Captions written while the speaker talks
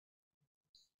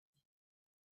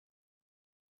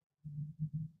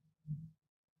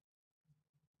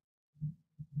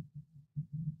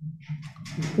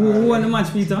Who won the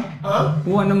match, Peter? Huh?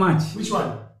 Who won the match? Which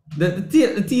one? The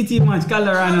TT match,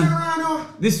 Colorado. Colorado.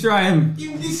 Destroy him.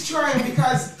 Him destroy him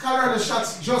because Colorado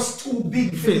shots just too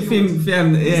big for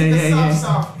the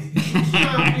Yeah. He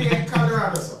can't play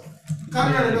Colorado, so.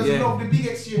 Colorado doesn't love the big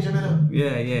exchange, you know?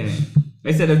 Yeah.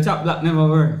 I said the top block never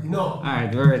work. No.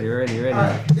 Alright, we're ready.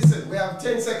 Alright, listen, we have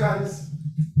 10 seconds.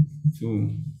 2.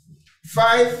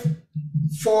 5,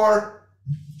 4,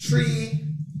 3,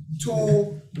 2,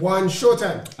 1,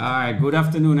 showtime. Alright, good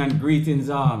afternoon and greetings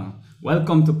all.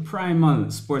 Welcome to Primal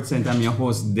Sports Center. I'm your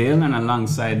host Dale, and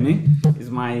alongside me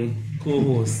is my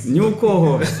co-host. New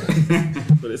co-host.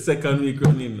 For the second week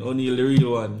running, only the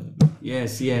real one.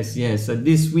 Yes. So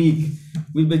this week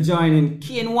we'll be joining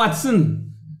Kane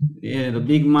Watson, the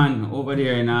big man over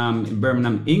there in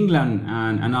Birmingham, England,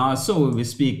 and also we'll be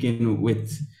speaking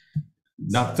with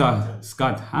Dr.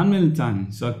 Scott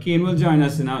Hamilton. So Kane will join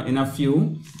us in a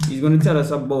few. He's going to tell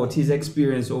us about his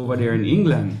experience over there in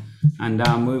England, and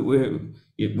we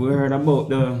heard about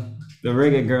the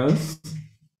reggae girls.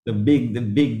 The big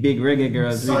reggae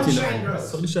girls.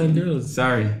 Sunshine girls.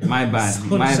 Sorry, my bad.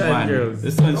 Girls.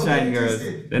 The Sunshine girls.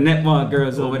 The netball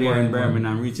girls over there in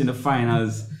Birmingham reaching the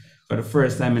finals for the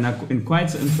first time in quite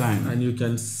some time. And you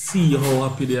can see how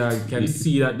happy they are. You can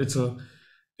see that they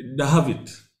have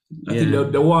it. I think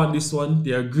they want this one.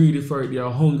 They are greedy for it. They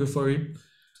are hungry for it.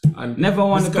 And never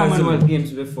won the Commonwealth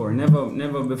Games before.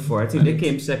 Never before. I think they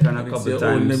came second a couple times.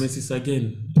 Old nemesis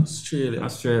again. Australia.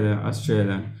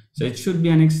 So it should be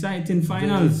an exciting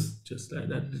finals. Just like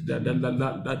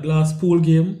that last pool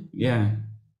game. Yeah.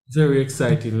 Very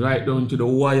exciting, right down to the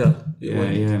wire.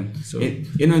 Yeah. So in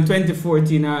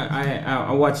 2014,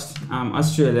 I watched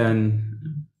Australia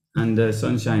and the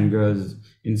Sunshine Girls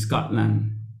in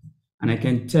Scotland, and I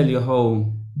can tell you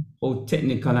how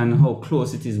technical and how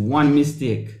close it is. One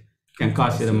mistake can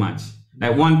cost you the match.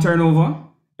 Like one turnover,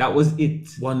 that was it.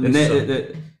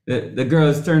 The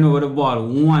girls turn over the ball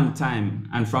one time,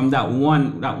 and from that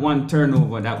one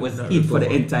turnover, that was it for the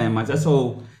entire match. That's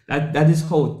how that is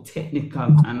how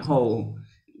technical and how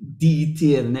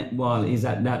detailed netball is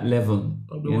at that level.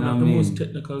 Probably one of the most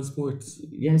technical sports.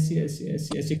 Yes.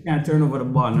 You can't turn over the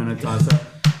ball none at all. So,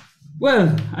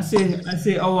 well, I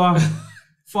say our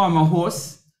former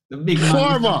host, the big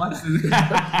man.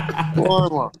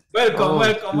 Former.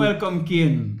 Welcome,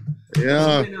 Kane.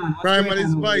 Yeah, Primal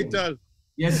is vital.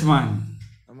 Yes, man.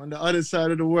 I'm on the other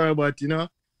side of the world, but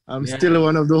I'm still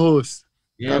one of the hosts.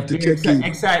 Yeah, have to check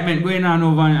excitement going on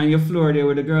over on your floor there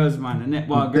with the girls, man. The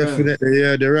netball girls. Definitely,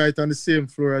 yeah. They're right on the same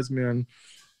floor as me, and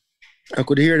I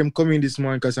could hear them coming this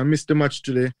morning because I missed the match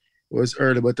today. It was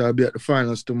early, but I'll be at the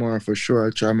finals tomorrow for sure.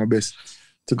 I'll try my best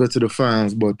to go to the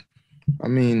finals, but I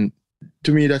mean,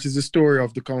 to me, that is the story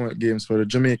of the Commonwealth Games for the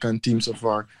Jamaican team so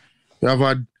far. We have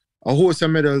had a host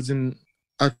of medals in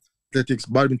athletics,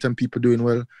 badminton people doing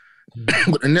well.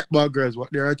 But the netball girls, what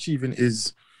they're achieving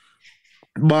is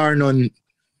bar none,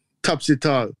 tops it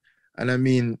all. And I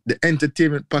mean, the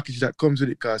entertainment package that comes with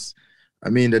it, because I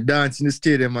mean, the dance in the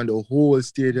stadium and the whole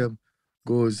stadium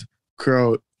goes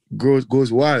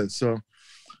wild. So,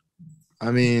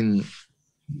 I mean,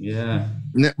 yeah,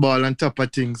 netball on top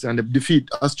of things, and they defeat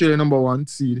Australia #1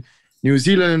 seed, New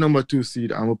Zealand #2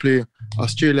 seed, and we'll play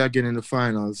Australia again in the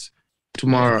finals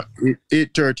tomorrow,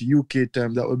 8:30 UK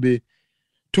time. That would be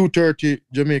 2:30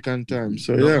 Jamaican time.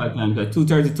 So yeah,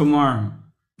 2:30 tomorrow.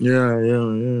 Yeah.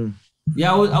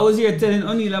 Yeah, I was here telling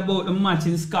O'Neill about the match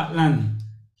in Scotland.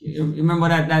 You remember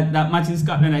that match in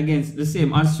Scotland against the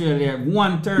same Australia?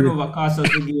 One turnover cost us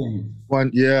the game.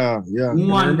 One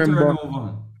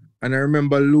turnover. And I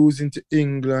remember losing to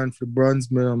England for the bronze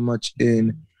medal match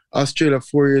in Australia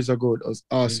 4 years ago. It was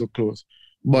also close.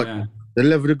 But the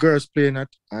level the girls playing at,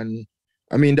 and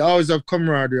I mean, they always have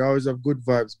camaraderie, always have good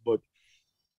vibes, but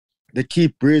they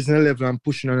keep raising the level and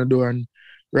pushing on the door. And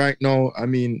right now, I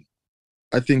mean,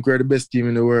 I think we're the best team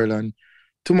in the world. And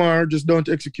tomorrow, just down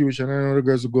to execution. I know the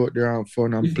girls will go out there and have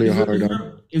fun and play hard.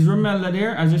 Is Romelda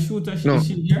there as a shooter? No. Is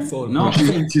she there? No,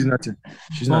 she's not here.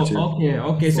 She's not here.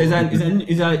 Okay. So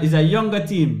it's a younger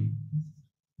team.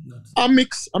 A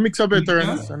mix of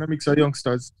veterans and a mix of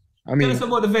youngsters. I mean, tell us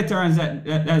about the veterans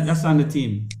that's on the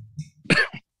team.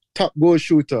 Top goal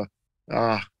shooter.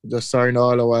 Just signed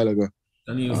all a while ago.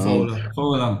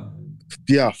 Fowler.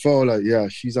 Yeah, Fowler. Yeah,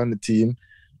 she's on the team.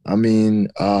 I mean,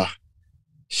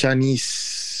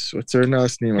 Shanice, what's her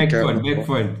last name?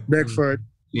 Beckford.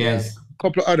 Yes.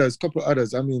 Couple others.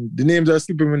 I mean, the names are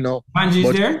slipping me now.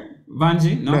 Vanjie's there?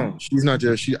 Vanjie? No, she's not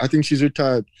there. I think she's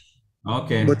retired.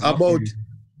 Okay. But about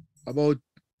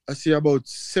I see about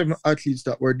 7 athletes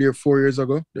that were there 4 years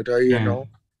ago that are here now,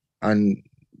 and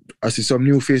I see some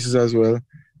new faces as well.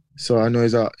 So I know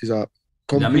it's a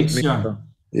complete mixture.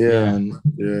 Yeah.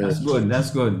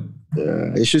 That's good.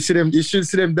 Yeah, you should see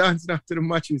them dancing after the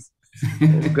matches.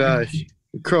 Oh gosh,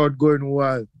 the crowd going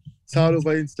wild. It's all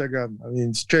over Instagram. I mean,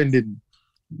 it's trending.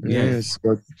 Yes,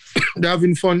 but they're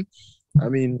having fun. I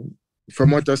mean,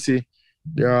 from what I see,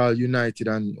 they're all united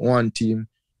and one team.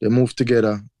 They move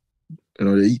together.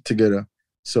 They eat together.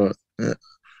 So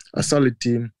a solid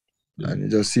team, and it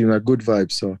just seems like good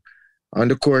vibes. So on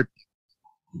the court,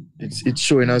 it's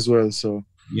showing as well. So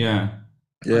yeah.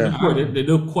 The court, they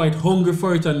look quite hungry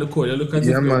for it on the court. They look as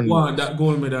if they want that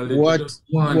gold medal.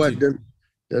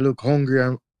 They look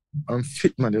hungry and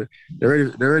fit, man.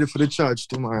 They're ready for the charge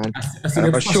tomorrow. I see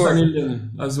the passion in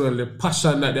them as well. The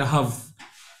passion that they have.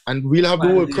 And we'll have the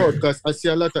whole crowd because I see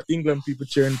a lot of England people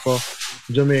cheering for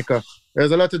Jamaica.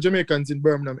 There's a lot of Jamaicans in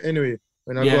Birmingham anyway.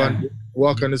 When I go and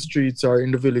walk on the streets or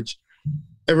in the village,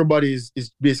 everybody is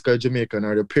basically Jamaican,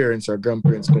 or their parents or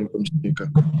grandparents come from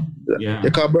Jamaica. They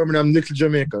call Birmingham Little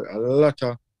Jamaica. A lot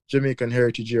of Jamaican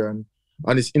heritage here, and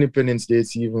on this Independence Day,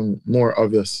 it's even more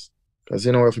obvious. Because,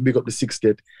 if you pick up the 6th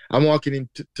Gate, I'm walking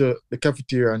into the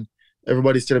cafeteria and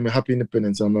everybody's telling me Happy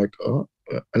Independence. I'm like, oh.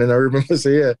 And then I remember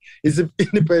say, it's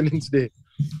Independence Day.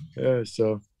 Yeah,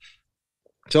 so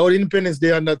the Independence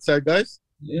Day on that side, guys.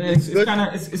 Yeah,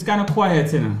 it's kind of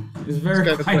quiet, It's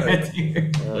very quiet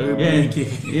here. The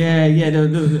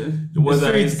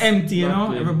street's empty,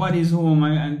 Everybody's home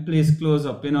and place close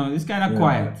up, It's kind of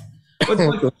quiet. But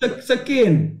so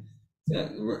Kane,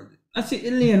 I see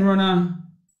Elaine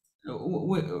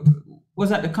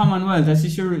was at the Commonwealth. I see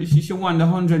she won the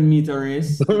 100-meter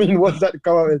race. I mean, what's that the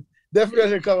Commonwealth?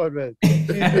 Definitely Commonwealth.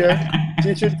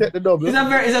 She should take the double. It's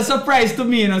a surprise to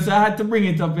me, so I had to bring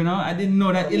it up, I didn't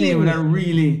know that Elaine would have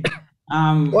really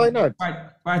why not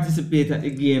participate at the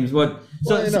games. But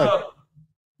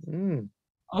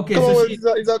okay,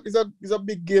 it's a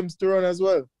big games to run as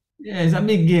well. Yeah, it's a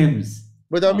big games.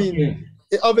 But I mean,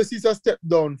 obviously it's a step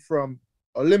down from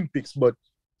Olympics, but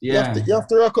you have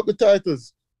to rack up the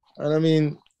titles. And I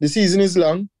mean, the season is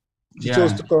long. She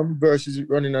chose to come versus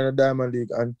running on a Diamond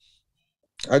League, and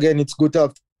again, it's good to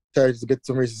have titles to get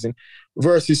some races in.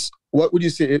 Versus, what would you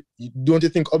say? Don't you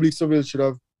think Oblique Seville should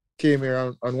have came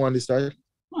here and won this title?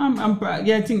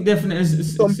 I think definitely.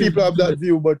 Some people have that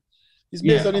view, but it's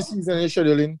based on the season and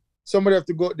scheduling. Somebody have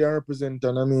to go out there and represent.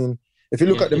 And I mean, if you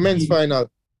look at the men's final,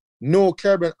 no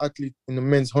Caribbean athlete in the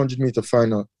men's 100-meter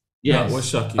final. Yeah, it was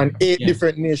shocking. And 8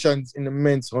 different nations in the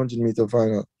men's 100-meter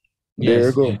final. There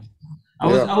you go. Yeah.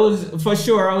 I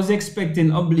was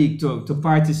expecting Oblique to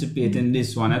participate in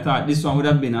this one. I thought this one would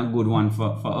have been a good one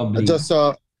for Oblique. I just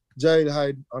saw Jail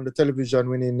Hyde on the television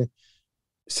winning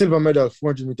silver medal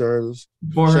 400-meter hurdles.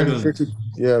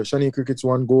 Shani Crickett's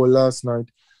one goal last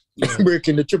night.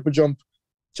 Breaking the triple jump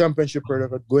championship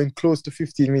record, going close to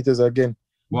 15 meters again.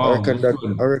 Wow.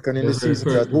 I reckon in the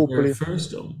season that hopefully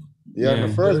first jump.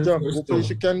 The first jump. Hopefully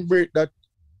she can break that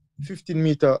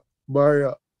 15-meter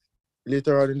barrier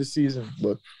later on in the season.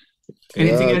 But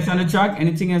anything else on the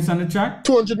track?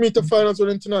 200-meter finals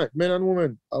running tonight, men and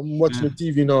women. I'm watching the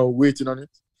TV now, waiting on it.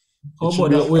 How about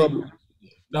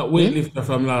that weightlifter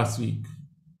from last week?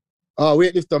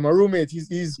 Weightlifter, my roommate.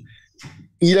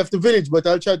 He left the village, but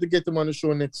I'll try to get him on the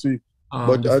show next week.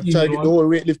 But I'll try to get the whole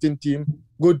weightlifting team.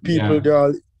 Good people. They're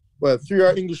all 3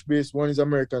 are English based, 1 is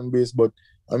American based, but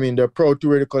I mean they're proud to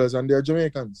wear the colours and they're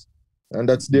Jamaicans. And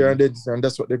that's their identity, and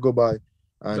that's what they go by.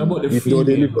 And how about the female?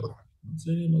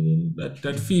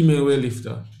 That female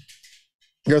weightlifter.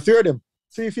 There are 3 of them.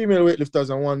 3 female weightlifters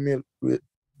and 1 male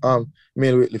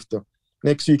weightlifter.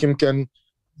 Next week, him can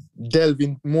delve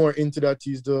in more into that.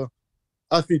 He's the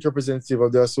athlete representative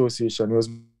of the association. He was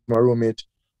my roommate.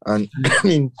 And I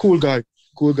mean, cool guy.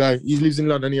 He lives in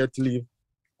London, he had to leave.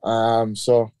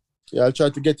 So I'll try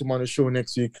to get him on the show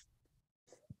next week.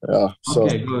 Yeah. So.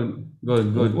 Okay, good.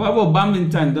 What about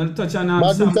badminton? Don't touch on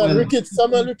badminton.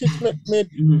 Samuel Ricketts made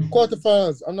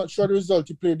quarterfinals. I'm not sure the result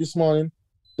he played this morning.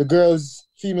 The girls'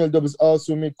 female doubles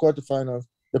also made quarterfinals.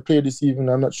 They played this evening.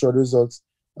 I'm not sure the results.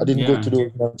 I didn't go to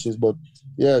those matches, but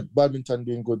badminton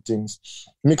doing good things.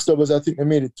 Mixed doubles, I think they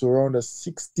made it to around the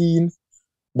 16,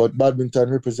 but badminton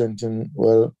representing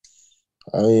well.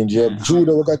 I mean,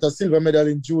 judo. We got a silver medal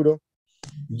in judo.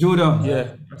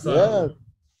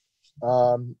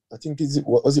 I think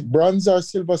was it bronze or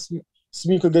silver?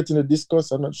 Smeeko getting a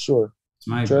discus. I'm not sure.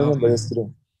 I remember yesterday.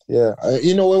 Yeah,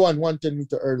 we won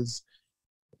 110-meter hurdles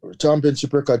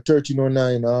championship record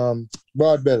 13:09.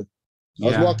 Broadbell. I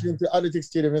was walking into the athletics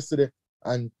stadium yesterday,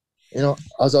 and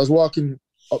as I was walking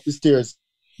up the stairs,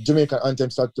 Jamaican anthem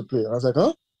started to play. I was like,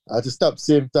 huh? I had to stop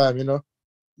same time, you know.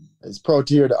 It's proud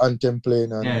to hear the anthem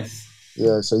playing. And Yes.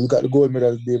 yeah, so you got the gold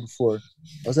medal the day before.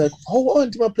 I was like, how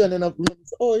anthem I playing? And I remember,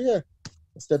 oh yeah.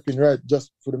 I stepped in right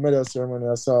just for the medal ceremony.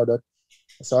 I saw that.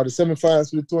 I saw the semi-finals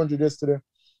for the 200 yesterday.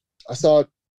 I saw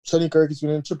Shanika Ricketts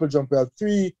winning triple jump. We had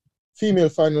 3 female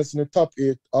finalists in the top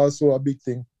 8. Also a big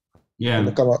thing. Yeah. In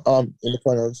the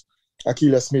finals.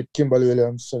 Akila Smith, Kimberly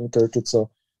Williams, Shanika Ricketts. So,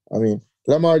 I mean,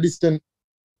 Lamar Diston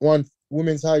won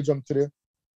women's high jump today.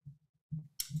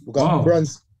 We got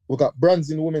bronze. We got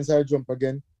bronze in women's high jump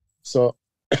again. So,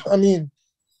 I mean,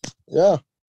 yeah.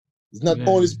 It's not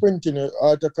only sprinting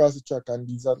out across the track, and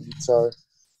these athletes are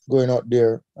going out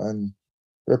there and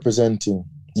representing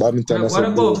badminton. What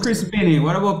about Chris Binney?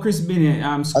 What about Chris Binney?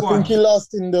 Squash. I think he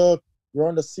lost in the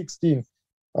round of 16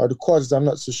 or the quarters. I'm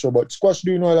not so sure, but squash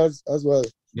doing well as well.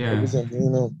 Yeah. You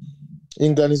know,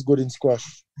 England is good in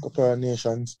squash. Couple of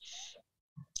nations.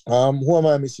 Who am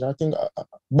I missing? I think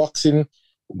boxing.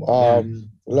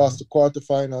 Lost the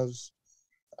quarterfinals.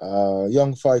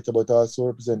 Young fighter, but also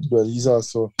represented well. He's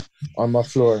also on my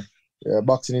floor. Yeah,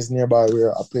 boxing is nearby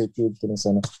where I play table tennis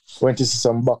and went to see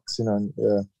some boxing, and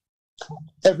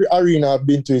every arena I've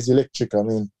been to is electric. I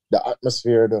mean, the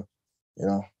atmosphere, the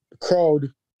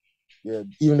crowd,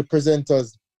 even the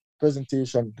presenters,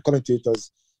 presentation, the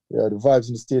commentators, the vibes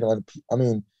in the stadium. And, I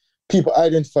mean, people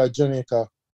identify Jamaica.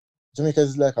 Jamaica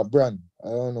is like a brand. I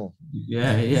don't know.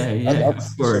 Yeah.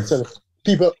 Of course.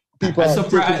 People.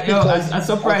 I'm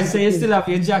surprised. Say you still have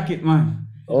your jacket, man.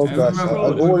 Oh gosh!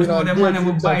 The man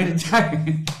will buy the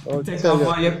jacket. Take off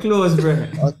all your clothes, bro.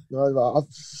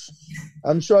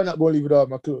 I'm sure I'm not going to leave without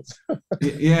my clothes.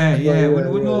 Yeah.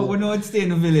 We know it's stay in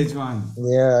the village, man.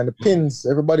 Yeah, and the pins.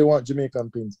 Everybody want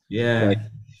Jamaican pins. Yeah. Like,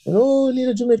 we need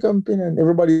a Jamaican pin, and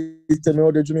everybody tell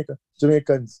me, they're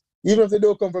Jamaicans. Even if they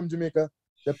don't come from Jamaica,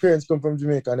 their parents come from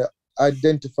Jamaica, and they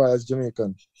identify as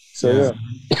Jamaican. So yeah.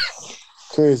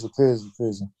 Crazy.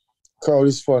 Crowd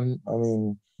is fun. I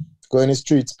mean, going in the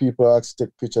streets, people ask to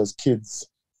take pictures, kids.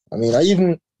 I mean, I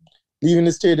even leaving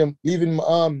the stadium, leaving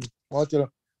hotel,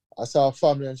 I saw a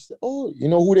family and she said, oh, you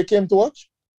know who they came to watch?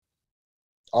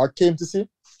 Or came to see?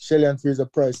 Shelley and Fraser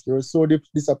Price. They were so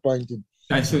disappointed.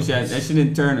 I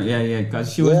shouldn't turn. Yeah,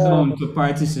 because she was known to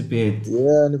participate.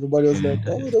 Yeah, and everybody was like,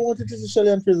 oh, they wanted to see Shelley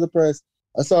and Fraser Price.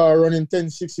 I saw her running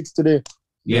 10.66 today.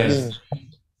 Yes.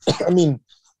 I mean,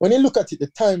 when you look at it, the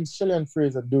times Shelley and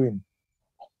Fraser are doing,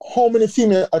 how many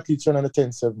female athletes run on the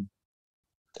 10.7?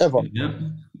 Ever?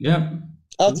 Yeah.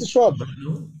 Ask Schwab.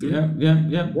 Yeah.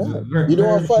 You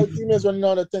don't have 5 females running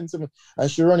on the 10.7,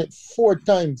 and she run it 4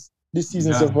 times this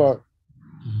season so far.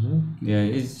 Mm-hmm.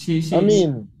 Yeah, she. I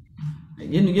mean,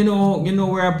 you know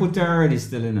where I put her already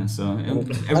still in her. So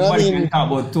everybody can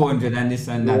talk about 200 and this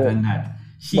and that and that.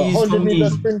 She's for me.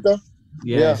 Sprinter.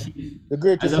 Yeah. The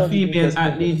greatest. As a female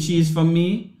athlete, she's for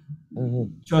me.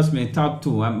 Mm-hmm. Trust me, top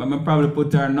 2. I'm probably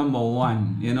put her number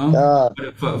 1. You know,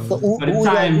 for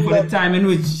the time in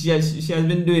which she has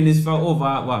been doing this for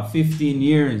over 15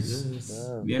 years. Yes.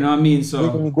 You know what I mean? So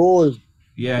winning gold,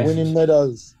 winning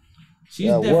medals. She's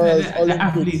definitely the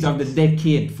athlete of the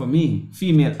decade for me.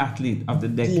 Female athlete of the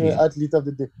decade. Female athlete of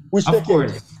the decade. Which of decade?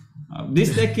 Course.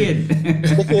 This decade.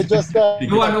 Decade just started.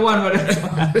 The one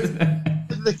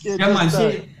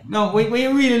when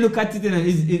you really look at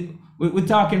it, we're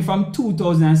talking from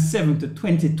 2007 to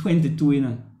 2022, you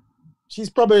know. She's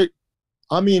probably,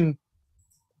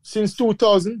 since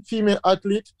 2000, female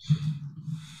athlete.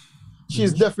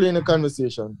 She's definitely in the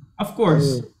conversation. Of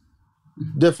course.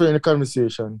 Definitely in the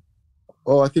conversation.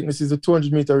 Oh, I think this is the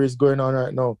 200-meter race going on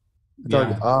right now.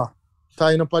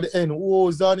 Tying up at the end.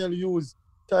 Oh, Daniel Hughes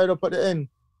tied up at the end.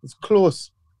 It's close.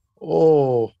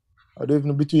 Oh, I don't even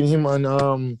know between him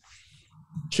and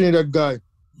Trinidad guy.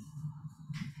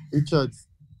 Richards.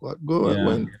 What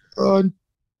went on?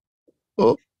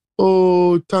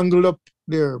 Oh, tangled up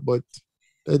there. But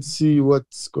let's see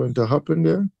what's going to happen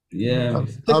there. Yeah.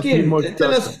 Okay,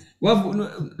 tell us. Well,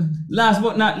 last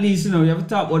but not least, you have to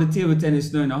talk about the table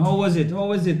tennis now. How was it?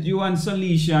 You and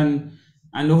Solution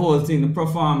and the whole thing, the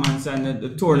performance and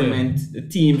the tournament, the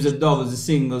teams, the doubles, the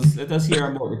singles. Let us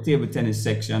hear about the table tennis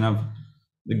section of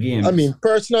the games.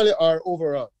 Personally or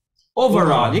overall?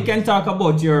 Overall, you can talk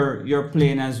about your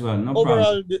playing as well. No problem.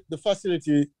 Overall, the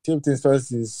facility, table tennis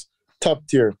facility is top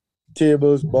tier.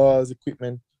 Tables, balls,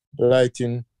 equipment,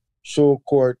 lighting, show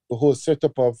court, the whole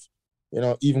setup of,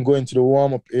 even going to the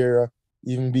warm-up area,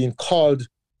 even being called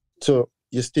to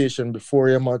your station before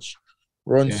your match,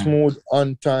 run smooth,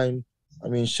 on time,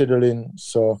 scheduling.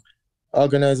 So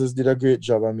organizers did a great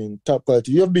job. Top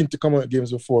quality. You have been to Commonwealth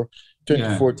Games before,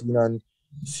 2014, and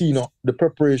seen the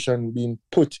preparation being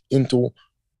put into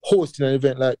hosting an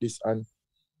event like this, and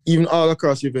even all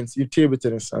across events, you table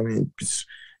tennis, I mean,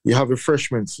 you have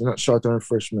refreshments. You're not short on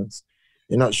refreshments.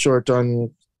 You're not short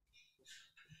on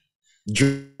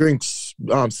drinks,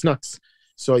 snacks.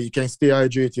 So you can stay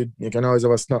hydrated. You can always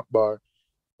have a snack bar.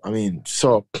 I mean,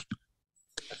 so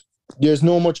there's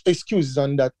no much excuses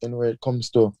on that end where it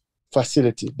comes to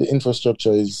facility. The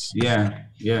infrastructure is here.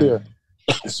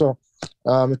 So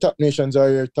the top nations are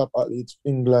here, top athletes,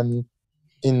 England,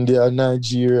 India,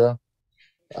 Nigeria,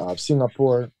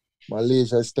 Singapore,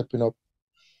 Malaysia is stepping up.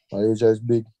 Malaysia is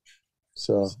big.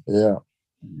 So,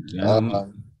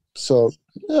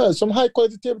 some high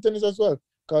quality table tennis as well.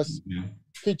 Because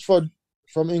Pitchford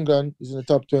from England is in the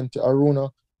top 20,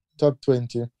 Aruna, top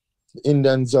 20. The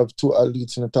Indians have 2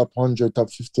 athletes in the top 100, top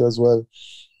 50 as well.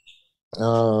 Who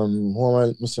am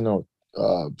I missing out?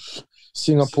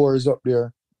 Singapore is up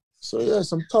there. So,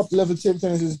 some top level table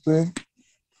tennis is playing.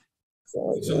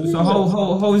 So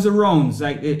how is the rounds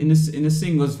like in the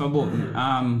singles for both?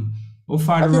 How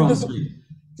far the rounds?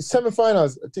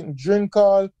 Semi-finals. I think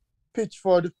Drinkall,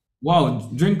 Pitchford. Wow,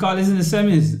 Drinkall is in the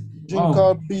semis.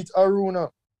 Drinkall beat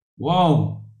Aruna.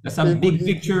 Wow, that's a big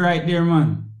victory right there,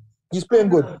 man. He's playing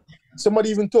good.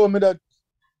 Somebody even told me that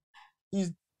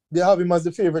they have him as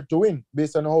the favorite to win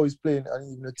based on how he's playing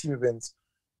and even the team events.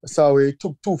 So he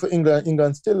took 2 for England.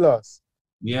 England still lost.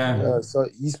 Yeah. So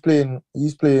he's playing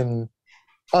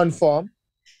on form.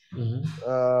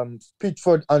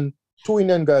 Pitchford and 2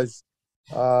 Indian guys,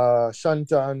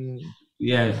 Shanta and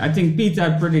I think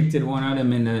Peter predicted one of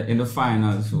them in the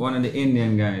finals. One of the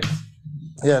Indian guys.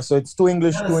 Yeah, so it's 2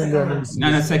 English, 2 Indian.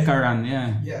 Nana Sekaran,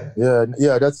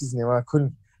 yeah, that's his name. I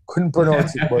couldn't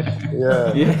pronounce it, but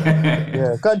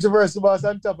yeah. Controversy boss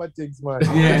on top of things, man.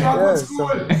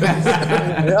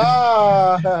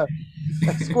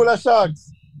 School of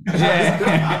Sharks.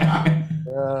 Yeah.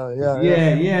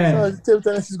 So table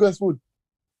tennis is going smooth.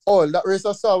 Oh, that race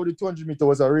I saw with the 200 meter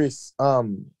was a race,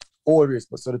 all race.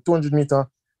 But so the 200 meter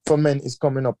for men is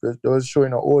coming up. They was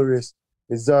showing an all race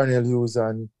with Zarniel Hughes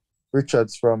and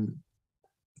Richards from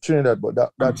Trinidad. But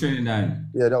that Trinidad.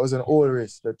 Yeah, that was an all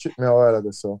race that tripped me a while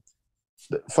ago. So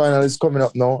the final is coming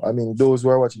up now. I mean, those who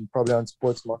are watching probably on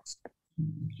Sportsmax.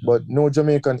 But no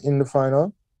Jamaican in the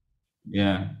final.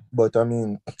 Yeah. But I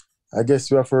mean, I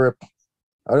guess we have to rep.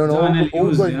 I don't know. From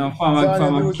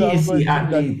a KC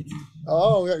athlete.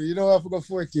 Oh, I forgot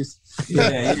 4 kids.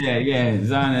 Yeah.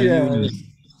 Zana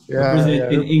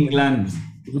representing England.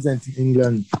 Representing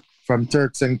England from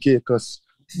Turks and Caicos.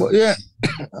 But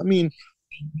I mean,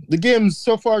 the games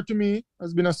so far to me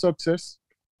has been a success.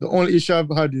 The only issue I've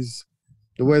had is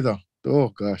the weather. Oh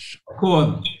gosh.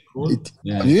 Cold.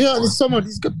 It's summer.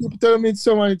 These people telling me it's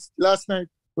summer. Last night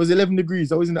was 11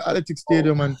 degrees. I was in the athletic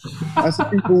stadium and I see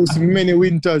people who see many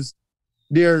winters.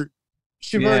 They're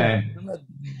shivering.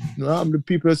 The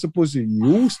people are supposed to be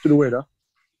used to the weather.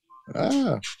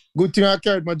 Good thing I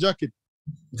carried my jacket.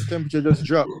 The temperature just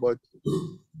dropped. But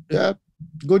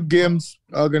good games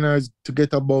organized to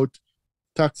get about.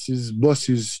 Taxis,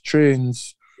 buses,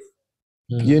 trains,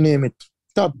 you name it.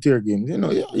 Top tier games.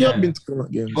 You have been to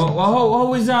Commonwealth Games.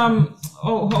 How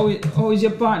is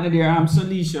your partner there?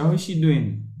 Solisha, how is she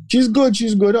doing? She's good.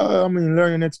 I mean,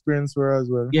 learning experience for her as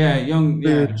well. Yeah,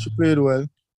 She played well.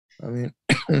 I mean,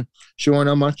 she won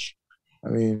a match. I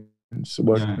mean,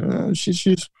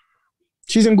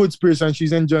 she's in good spirits and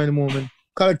she's enjoying the moment,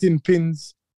 collecting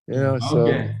pins.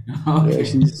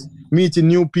 She's meeting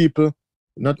new people,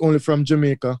 not only from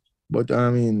Jamaica, but I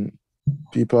mean,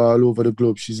 people all over the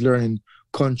globe. She's learning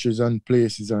countries and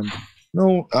places and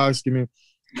asking me,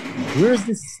 where's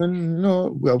this? And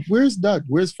where's that?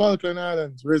 Where's Falkland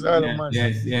Islands? Where's Isle of Man?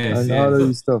 Yes. And all of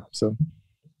this stuff. So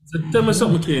tell me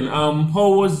something, Kane.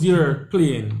 How was your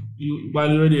playing?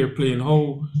 While you were there playing,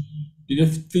 how did you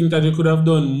think that you could have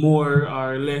done more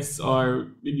or less, or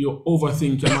did you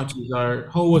overthink your matches, or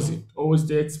how was it? How was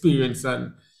the experience?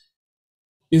 And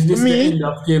is this the end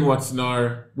of Kane Watson,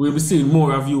 or will we see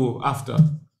more of you after?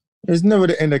 It's never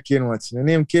the end of Kane Watson. The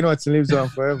name Kane Watson lives on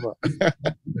forever.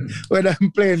 Whether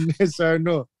I'm playing this or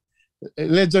no,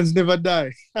 legends never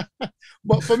die.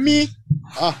 But for me,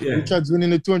 Richard's winning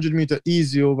the 200 meter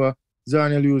easy over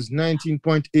Zarniel Hughes,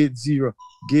 19.80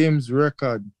 games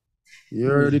record. You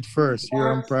heard it first here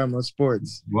on Primal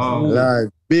Sports. Wow.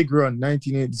 Live. Big run,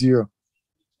 19.80.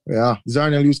 Yeah,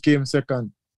 Zarniel Hughes came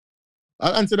second.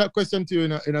 I'll answer that question to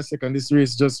you in a second. This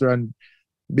race just ran.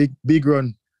 Big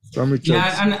run from Richards.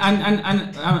 Yeah, and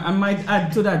I might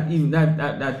add to that even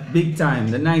that big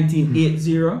time, the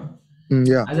 19.80.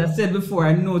 Yeah. As I said before,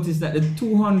 I noticed that the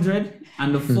 200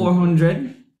 and the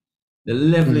 400, the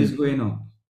level is going up.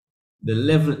 The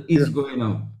level is going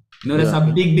up. That's a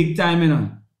big time,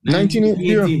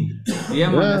 1980. Yeah,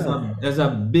 man, that's a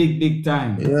big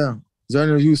time. Yeah.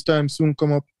 Zion Hughes time soon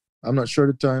come up. I'm not sure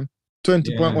the time.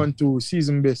 20.12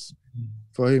 season best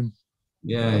for him.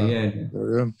 Yeah.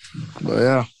 But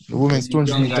yeah, the women's 200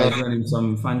 Young guys meter. running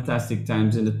some fantastic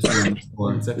times in the 200.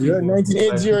 Yeah,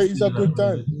 1980 is a good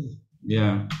time.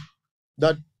 Yeah.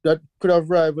 That could have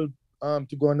rivaled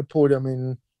to go on the podium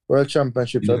in World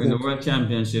Championships. I In think the World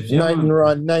Championships.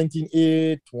 around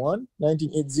 1980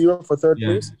 for third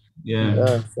place.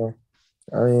 Yeah. So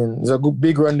I mean, it's a good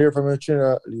big run there from a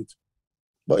Trinidad athlete.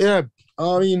 But yeah,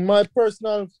 I mean, my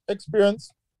personal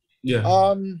experience. Yeah.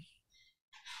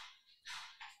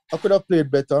 I could have played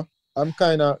better. I'm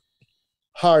kind of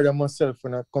hard on myself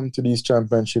when I come to these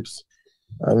championships.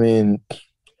 I mean,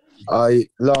 I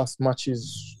lost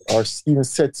matches or even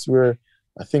sets where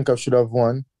I think I should have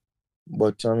won.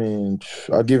 But I mean,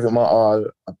 I gave it my all.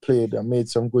 I played, I made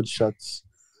some good shots.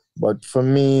 But for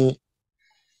me,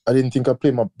 I didn't think I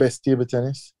played my best table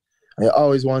tennis. I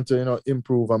always want to,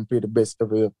 improve and play the best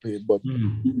ever I've played. But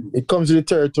it comes to the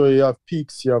territory. You have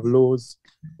peaks, you have lows.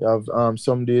 You have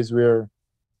some days where,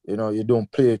 you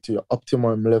don't play to your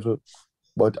optimum level.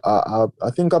 But I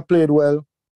think I played well.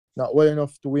 Not well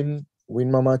enough to win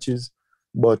my matches.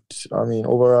 But, I mean,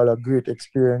 overall, a great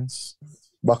experience.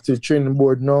 Back to the training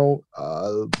board now.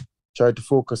 I'll try to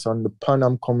focus on the Pan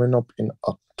Am coming up in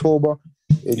October.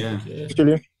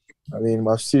 Actually, I mean,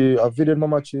 I've videoed my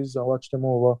matches, I watched them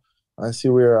over and see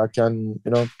where I can,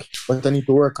 what I need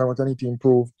to work on, what I need to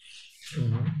improve.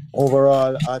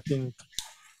 Overall, I think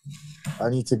I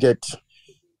need to get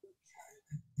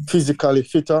physically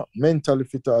fitter, mentally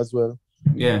fitter as well.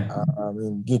 Yeah. I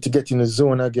mean, need to get in the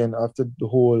zone again after the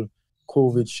whole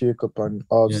COVID shake-up and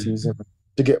off-season.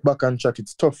 To get back on track,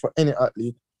 it's tough for any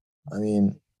athlete. I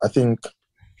mean, I think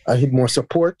I need more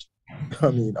support,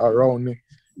 around me.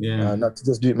 Yeah. Not to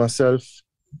just do it myself.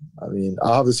 I mean,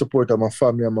 I have the support of my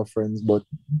family and my friends, but,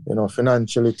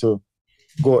 financially to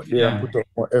go out there and put up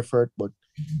more effort. But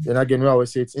then again, we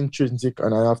always say it's intrinsic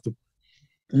and I have to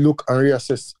look and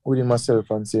reassess within myself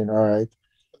and saying, all right,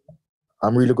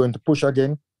 I'm really going to push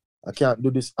again. I can't do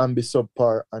this and be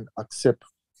subpar and accept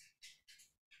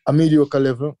a mediocre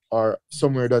level or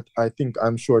somewhere that I think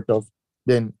I'm short of.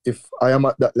 Then if I am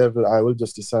at that level, I will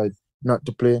just decide not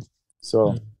to play.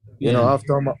 So,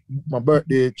 after my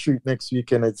birthday treat next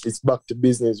weekend, it's back to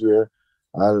business where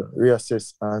I'll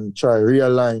reassess and try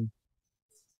realign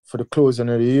for the closing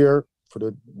of the year, for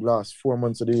the last 4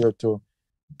 months of the year to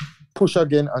push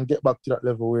again and get back to that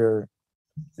level where,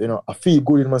 I feel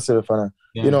good in myself. And,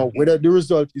 whether the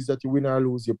result is that you win or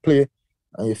lose, you play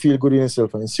and you feel good in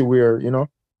yourself and you see where,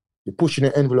 you're pushing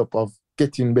the envelope of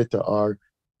getting better or,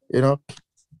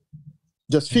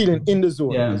 just feeling in the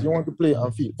zone. Because you want to play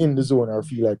and feel in the zone or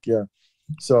feel like,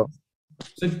 So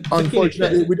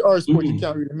unfortunately, with our sport, you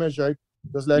can't really measure it.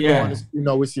 Just like,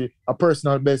 we see a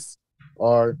personal best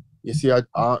or you see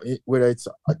whether it's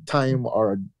a time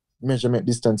or a measurement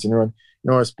distance in run.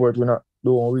 In our sport,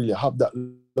 don't really have that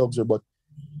luxury, but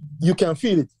you can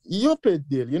feel it. You play it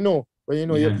there, when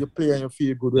you play and you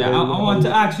feel good. I want to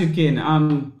ask you, Ken,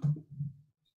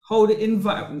 how the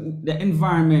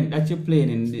environment that you're playing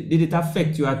in, did it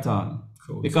affect you at all?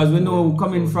 Because we know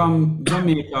coming from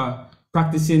Jamaica,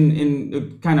 practicing in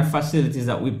the kind of facilities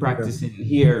that we practice in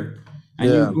here, and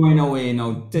you're going away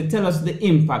tell us the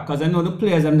impact, because I know the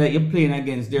players that you're playing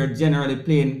against, they're generally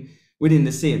playing within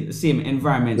the same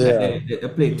environment that they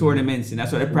play tournaments in.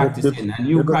 That's what they practice in, and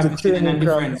you practice in a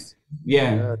different.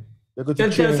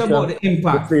 Tell us about the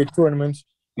impact. They play tournaments.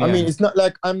 I mean, it's not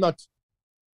like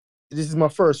this is my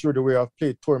first year the way I've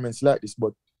played tournaments like this,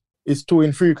 but it's too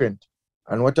infrequent.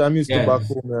 And what I'm used to back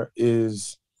home here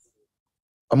is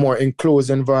a more enclosed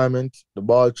environment. The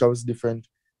ball travels different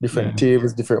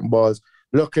tables, different balls.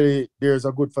 Luckily, there's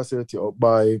a good facility up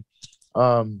by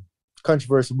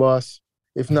Controversy Boss.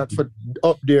 If not for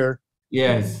up there,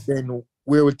 then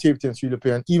where would table tennis really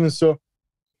play? And even so,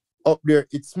 up there,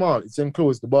 it's small, it's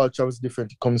enclosed, the ball travels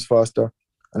different, it comes faster.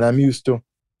 And I'm used to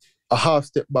a half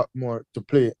step back more to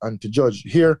play and to judge.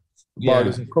 Here, the ball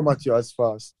doesn't come at you as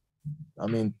fast. I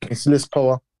mean, it's less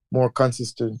power, more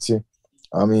consistency.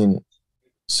 I mean,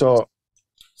 so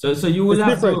you will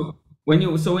have different.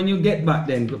 When you get back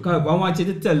then, because I want you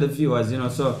to tell the viewers,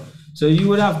 so you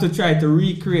would have to try to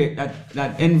recreate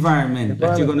that environment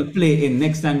that you're going to play in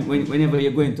next time whenever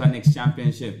you're going to a next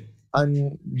championship.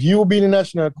 And you being a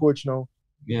national coach now,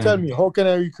 tell me, how can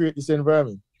I recreate this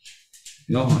environment?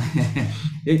 No,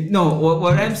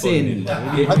 what I'm saying.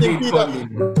 I think it's a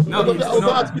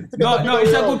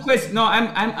good question. No,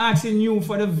 I'm asking you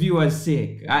for the viewers'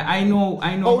 sake. I know.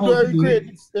 How do I recreate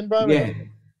this environment?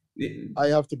 I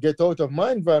have to get out of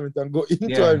my environment and go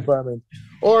into our environment.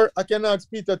 Or I can ask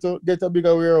Peter to get a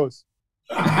bigger warehouse.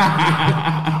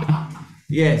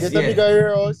 Yes, get a bigger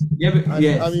warehouse. Yeah,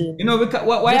 yes. I mean, you know, because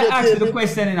why I asked you the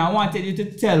question, and I wanted you to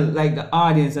tell like the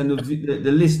audience and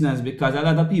the listeners, because a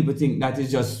lot of people think that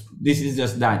this is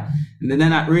just that, and then they're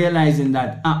not realizing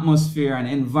that atmosphere and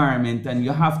environment, and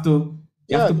you have to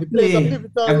it plays a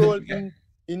pivotal role in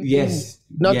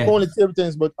not only table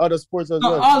tennis but other sports as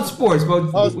well. All sports,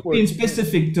 but being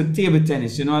specific to table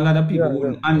tennis, you know, a lot of people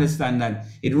wouldn't understand that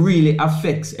it really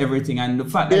affects everything, and the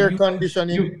fact air that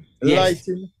conditioning,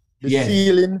 lighting, the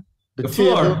ceiling, the table,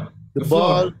 floor, the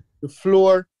ball, the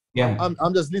floor. Yeah,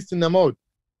 I'm just listing them out.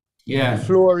 Yeah, the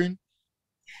flooring.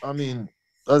 I mean,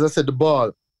 as I said, the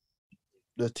ball,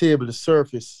 the table, the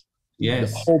surface.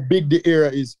 Yes. How big the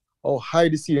area is, how high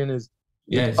the ceiling is.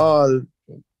 Yes. It all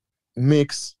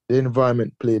makes the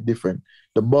environment play different.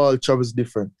 The ball travels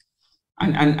different.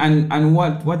 And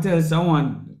what else I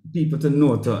want people to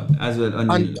know as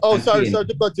well. Sorry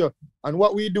to cut you. And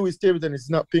what we do is table tennis, it's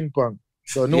not ping pong.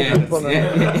 So no ping pong.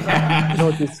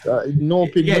 Notice, no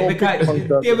ping. Yeah, no because ping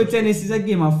pong table tennis is a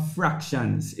game of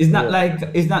fractions. It's not like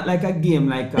a game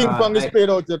like ping pong is played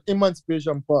out at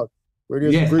Emancipation Park. Where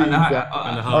there's breeze and the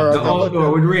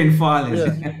outdoor with rain falling,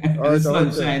 and the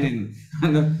sun shining.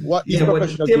 But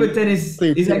table tennis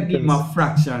is a game of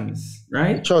fractions,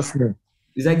 right? Trust me.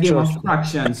 It's a game of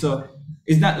fractions. So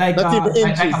it's not like a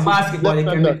basketball. You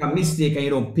can make a mistake and you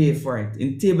don't pay for it.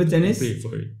 In table tennis, pay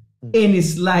for it. Any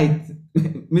slight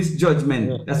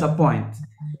misjudgment, that's a point.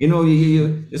 You know,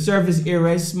 the surface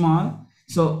area is small,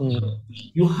 so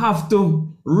you have to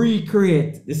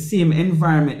recreate the same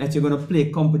environment that you're going to play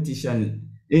competition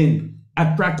in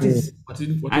at practice.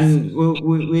 And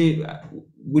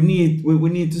we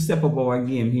need to step up our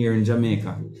game here in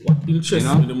Jamaica. What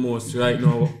interests me the most right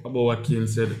now about what Kane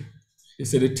said, he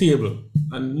said the table,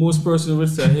 and most persons would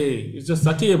say, hey, it's just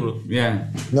a table. Yeah.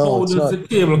 No, how does the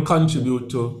table contribute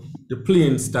to the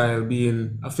playing style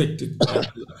being affected?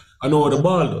 I know what the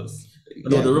ball does. I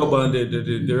know the rubber and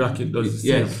the racket does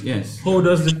the same. Yes. How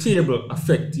does the table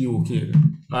affect you,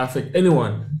 Kane? Or affect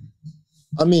anyone?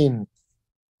 I mean,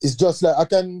 it's just like I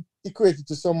can equate it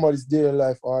to somebody's daily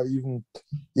life, or even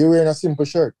you're wearing a simple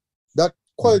shirt. That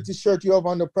quality shirt you have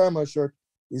on the primal shirt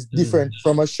is different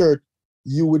from a shirt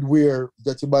you would wear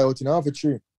that you buy out in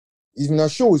Tree. Even a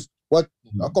shoes, what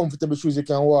a comfortable shoes you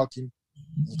can walk in.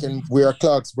 You can wear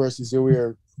Clarks versus you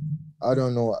wear, I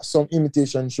don't know, some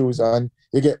imitation shoes, and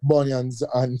you get bunions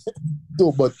and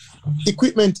too. But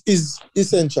equipment is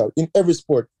essential in every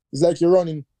sport. It's like you're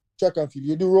running track and field.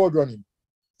 You do road running.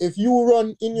 If you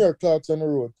run in your Clarks on the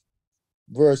road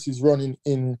versus running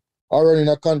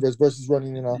a Converse versus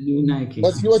running in a new Nike.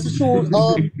 What's the shoe,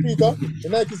 Peter? The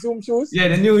Nike Zoom shoes? Yeah,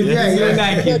 the new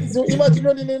Nike. Imagine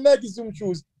running in Nike Zoom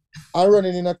shoes and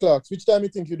running in a Clarks. Which time you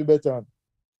think you do better on?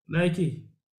 Nike.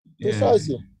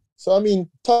 Precisely. So I mean,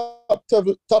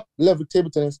 top level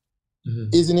table tennis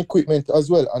is in equipment as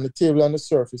well, and the table and the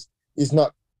surface is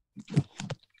not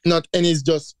any, is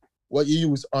just what you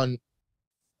use on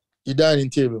your dining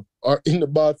table or in the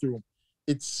bathroom.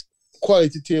 It's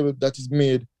quality table that is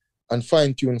made and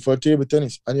fine-tuned for table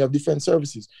tennis, and you have different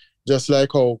services, just like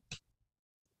how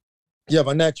you have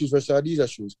a Nike shoes versus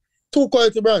Adidas shoes. Two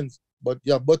quality brands, but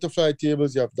you have butterfly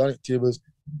tables, you have Donnet tables,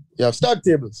 you have stag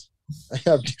tables, and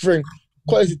you have different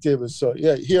quality tables. So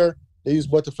yeah, here they use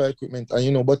butterfly equipment, and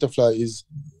you know butterfly is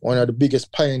one of the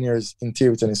biggest pioneers in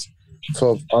table tennis.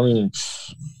 So I mean,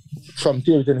 from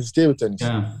table tennis to table tennis.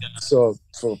 Yeah. So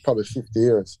for probably 50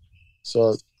 years.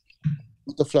 So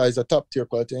butterfly is a top tier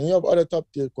quality, and you have other top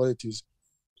tier qualities.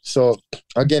 So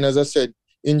again, as I said,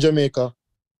 in Jamaica,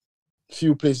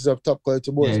 few places have top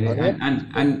quality boards.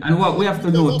 And what we have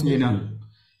to know too, you know,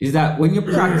 is that when you're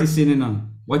practicing, you know,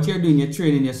 what you're doing, you're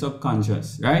training your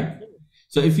subconscious, right?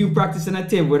 So if you practice on a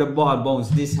table where the ball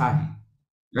bounces this high,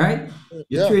 right?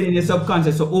 You're training your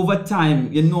subconscious. So over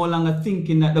time, you're no longer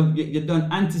thinking that you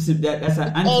don't anticipate that. That's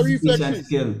an anticipation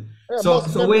skill. Yeah,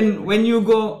 so when you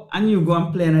go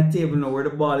and play on a table now where the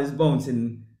ball is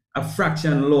bouncing a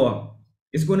fraction lower,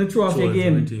 it's going to throw off your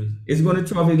game. It's going to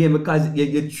throw off your game because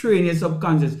you train your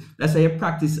subconscious. That's how you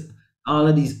practice all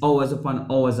of these hours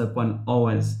upon hours upon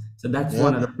hours. So that's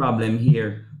one of the problem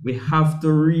here. We have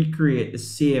to recreate the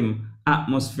same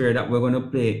atmosphere that we're going to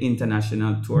play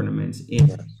international tournaments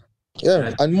in.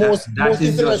 Yeah, and most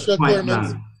international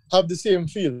tournaments have the same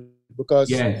feel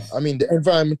because I mean the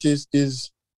environment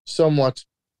is somewhat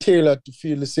tailored to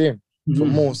feel the same for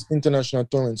most international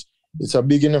tournaments. It's a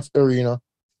big enough arena.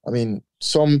 I mean,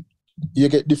 you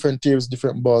get different tables,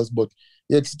 different balls, but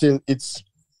yet still it's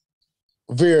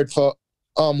varied for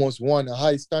almost won a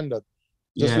high standard.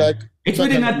 Just like it's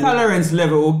within a tolerance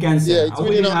level, we can say. Yeah, it's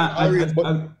within a range,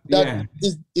 but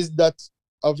is that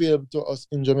available to us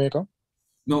in Jamaica?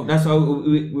 No, that's how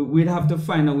we'd have to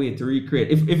find a way to recreate.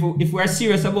 If we're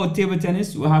serious about table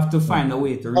tennis, we'll have to find a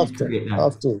way to recreate that.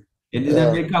 Have to.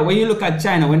 Because when you look at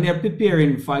China, when they're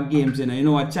preparing for games, you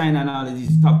know what China and all of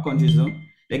these top countries do?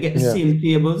 They get the same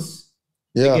tables,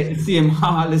 they get the same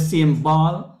hall, the same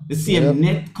ball, the same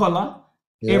net color.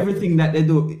 Everything that they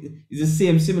do is the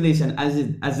same simulation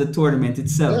as the tournament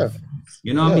itself.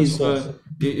 You know what I mean? So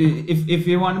if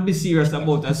you want to be serious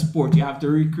about a sport, you have to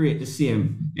recreate the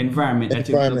same environment that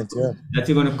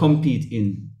you're going to compete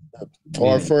in.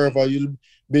 Or forever you'll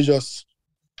be just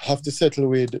have to settle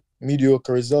with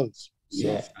mediocre results.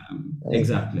 So,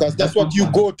 exactly. Because that's what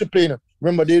you go to play.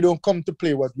 Remember, they don't come to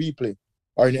play what we play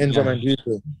or in the environment we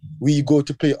play. We go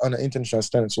to play on an international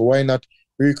standard. So why not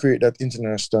recreate that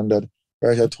international standard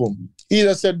right at home?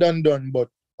 Easier said than done, but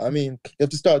I mean, you have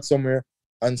to start somewhere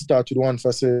and start with one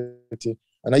facility.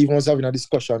 And I even was having a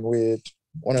discussion with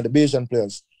one of the Bayesian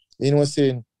players. He was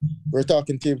saying, we're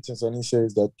talking table tennis, and he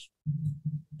says that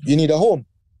you need a home.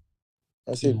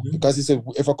 I said, because he said,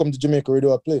 if I come to Jamaica, where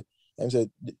do I play? I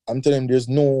said, I'm telling him there's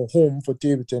no home for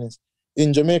table tennis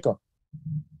in Jamaica.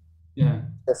 Yeah.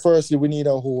 But firstly, we need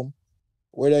a home,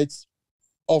 whether it's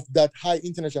of that high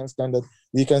international standard,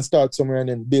 we can start somewhere and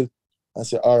then build and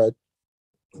say, all right,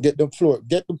 get the floor,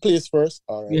 get the place first.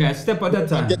 All right. Yeah, step at a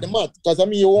time. Get the mat. Because I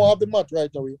mean, you won't have the mat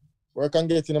right away. Work on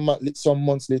getting the mat some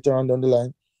months later on down the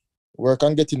line. Work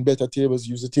on getting better tables,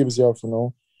 use the tables you have for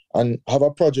now, and have a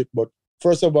project. But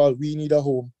first of all, we need a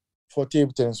home for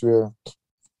table tennis where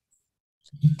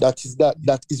that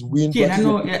is win.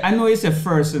 Yeah, I know it's a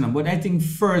first, but I think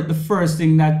the first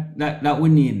thing that we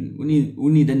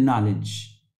need the knowledge.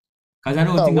 Because I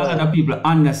don't think a lot of people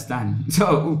understand.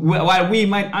 So while we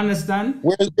might understand,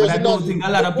 but I don't think a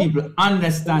lot of people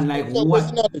understand what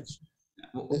the knowledge.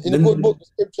 In the good book,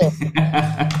 scripture.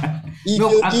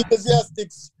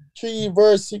 Ecclesiastes 3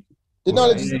 verse 6. The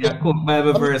knowledge is there.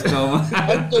 Bible verse now.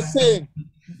 I'm just saying.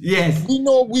 Yes. We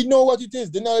know what it is.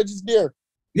 The knowledge is there.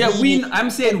 Yeah, I'm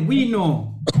saying we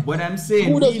know. But I'm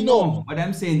saying who doesn't know? But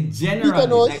I'm saying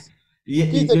generally.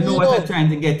 You know what I'm trying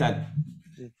to get at.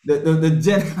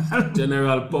 The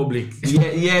general public.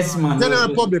 Yes, man.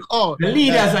 General public. Oh, the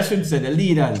leaders, I should say, the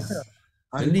leaders.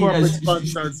 The leaders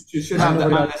should have the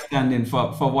understanding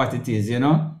for what it is, you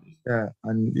know? Yeah,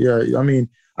 I mean,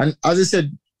 and as I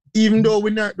said, even though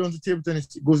we're not down to table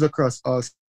tennis, it goes across all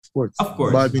sports. Of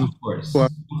course, of course.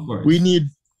 We need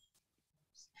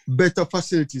better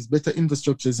facilities, better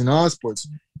infrastructures in all sports,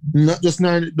 not just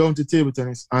narrowing it down to table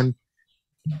tennis. And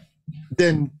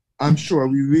then I'm sure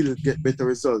we will get better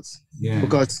results. Yeah.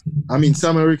 Because, I mean,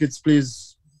 Samuel Ricketts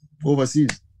plays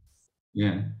overseas.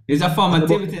 Yeah. He's a former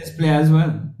table tennis player as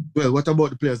well. Well, what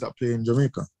about the players that play in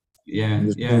Jamaica? Yeah.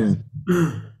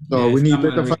 So we need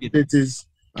better facilities.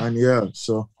 And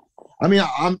so, I mean,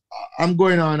 I'm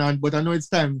going on, but I know it's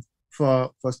time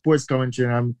for sports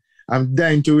commentary. And I'm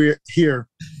dying to hear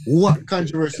what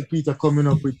controversy Peter coming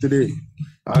up with today.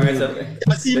 All right, so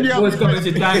sports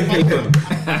commentary time,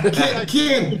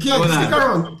 King, stick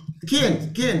around.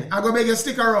 King, I'm gonna make you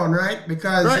stick around, right?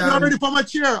 Because right, you're ready for my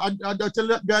chair. I tell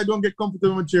that guy don't get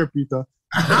comfortable in my chair, Peter. All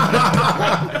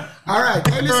right,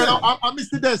 hey, listen. I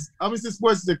missed the desk. I missed the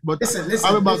sports desk, but listen.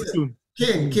 I'll be back soon.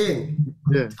 King.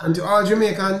 Yeah. And to all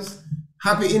Jamaicans,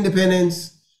 happy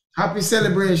independence, happy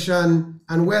celebration,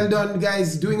 and well done,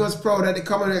 guys, doing us proud at the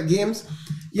Commonwealth Games.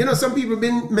 You know, some people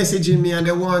been messaging me and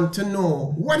they want to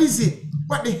know, what is it?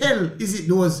 What the hell is it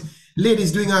those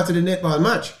ladies doing after the netball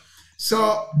match?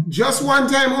 So just one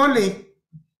time only,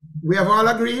 we have all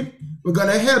agreed, we're going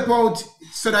to help out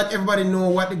so that everybody know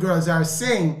what the girls are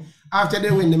saying after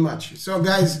they win the match. So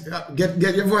guys,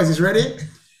 get your voices ready.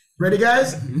 Ready,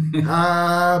 guys?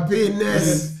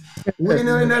 Happiness.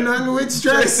 Winning and with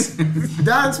stress.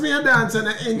 Dance me a dance and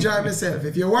I enjoy myself.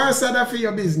 If you want to for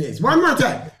your business. One more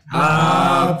time.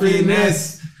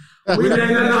 Happiness.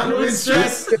 Winning and with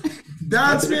stress.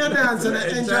 Dance me a dance and I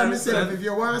enjoy myself. If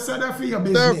you want to for your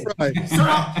business.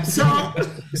 So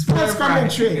sports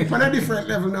commentary on a different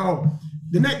level now.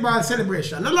 The netball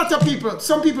celebration. A lot of people,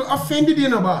 some people offended, you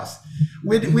know, boss,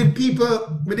 with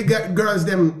the girls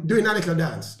them doing a little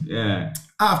dance. Yeah.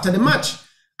 After the match.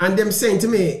 And them saying to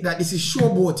me that this is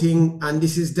showboating and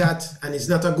this is that and it's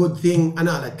not a good thing and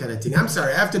all that kind of thing. I'm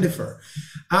sorry, I have to differ.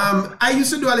 I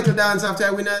used to do a little dance after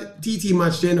I win a TT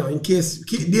match, you know, in case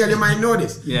dear you might know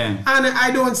this. Yeah. And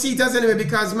I don't see it as anyway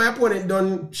because my opponent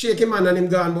done shake him hand and him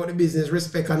gone about the business,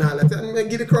 respect and all that. And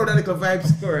give the crowd a little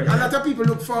vibes. A lot of people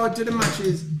look forward to the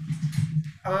matches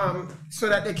so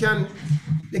that they can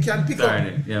pick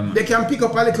They can pick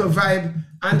up a little vibe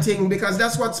and thing, because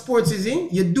that's what sports is in.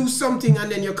 You do something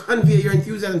and then you convey your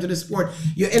enthusiasm to the sport,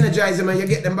 you energize them and you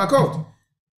get them back out.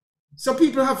 So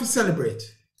people have to celebrate,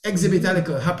 exhibit a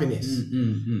little happiness.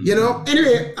 You know,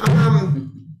 anyway,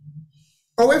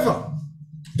 however,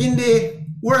 in the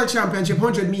World Championship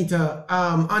 100 meter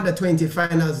under 20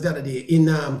 finals the other day in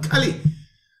Cali,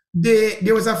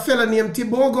 there was a fella named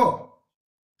Tibogo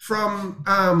from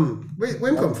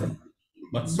where come from?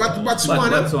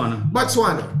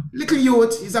 Botswana. Little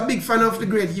youth, he's a big fan of the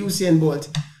great Usain Bolt.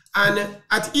 And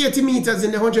at 80 meters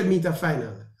in the 100 meter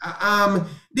final,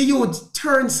 the youth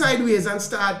turned sideways and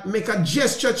start make a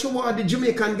gesture toward the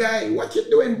Jamaican guy. What you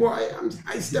doing, boy?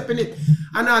 I stepping it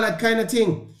and all that kind of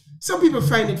thing. Some people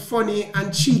find it funny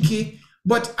and cheeky,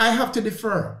 but I have to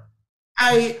defer.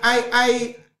 I've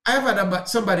had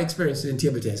some bad experiences in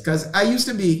table tennis, because I used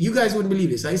to be, you guys wouldn't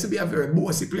believe this, I used to be a very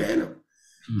bossy player, you know.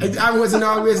 I wasn't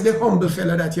always the humble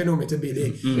fella that you know me to be.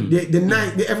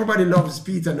 Everybody loves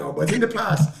Peter now, but in the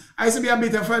past, I used to be a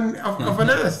bit of an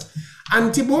ass.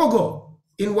 And Tibogo,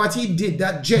 in what he did,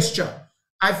 that gesture,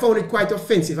 I found it quite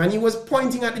offensive. And he was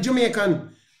pointing at the Jamaican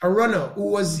runner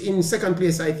who was in second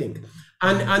place, I think,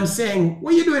 and saying,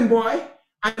 "What are you doing, boy?"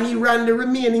 And he ran the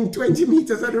remaining 20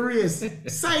 meters of the race,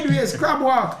 sideways, crab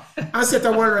walk, and set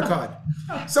a world record.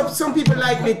 Some people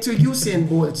liken it to Usain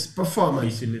Bolt's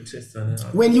performance.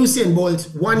 When Usain Bolt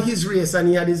won his race and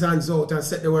he had his hands out and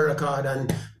set the world record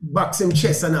and boxing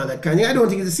chest and all that kind of thing, I don't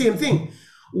think it's the same thing.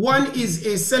 One is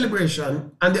a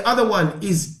celebration and the other one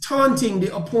is taunting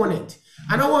the opponent.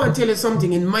 And I want to tell you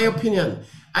something, in my opinion,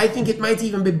 I think it might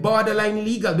even be borderline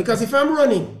illegal, because if I'm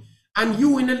running and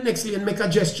you in the next lane make a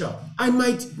gesture, I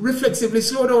might reflexively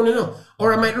slow down, you know,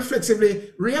 or I might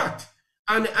reflexively react.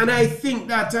 And I think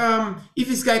that if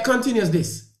this guy continues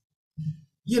this,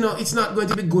 you know, it's not going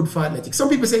to be good for athletics. Some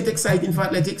people say it's exciting for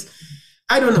athletics.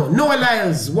 I don't know. Noah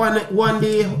Lyles won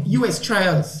the US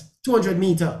trials, 200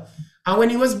 meter. And when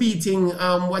he was beating,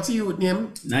 what's the youth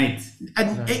name? Knight.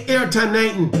 Ayrton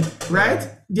Knighton, right?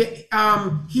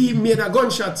 He made a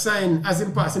gunshot sign as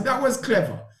him passing. That was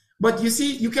clever. But you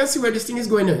see, you can see where this thing is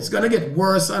going now. It's going to get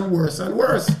worse and worse and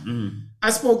worse.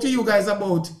 I spoke to you guys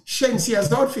about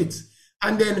Shensia's outfits.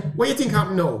 And then, what do you think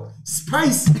happened now?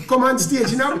 Spice come on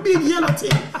stage, you know, big yellow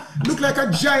thing. Look like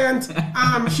a giant,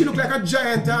 she looked like a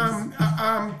giant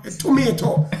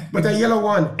tomato, but a yellow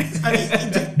one.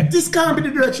 This can't be the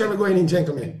direction we're going in,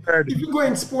 gentlemen. If we go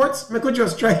in sports, we could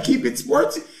just try to keep it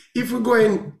sports. If we're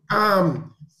going,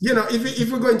 you know,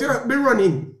 if we're going to be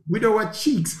running with our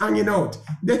cheeks hanging out,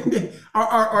 then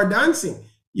or dancing,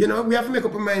 you know, we have to make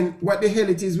up our mind what the hell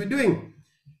it is we're doing.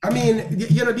 I mean,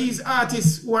 you know, these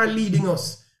artists who are leading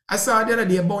us. I saw the other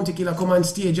day a bounty killer come on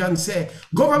stage and say,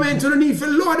 government to the need for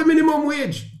lower the minimum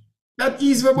wage. That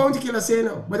is what bounty killer say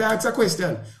now. But I ask a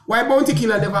question. Why bounty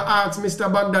killer never asked Mr.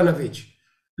 Bogdanovich,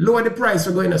 lower the price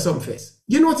for going to some fest?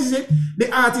 You notice it?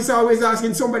 The artists are always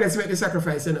asking somebody else to make the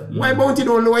sacrifice, you know. Why bounty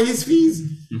don't lower his fees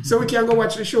so we can go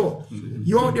watch the show?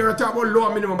 You out there talk about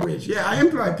lower minimum wage. Yeah, I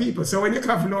employ people. So when you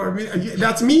come for lower,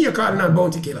 that's me you're calling on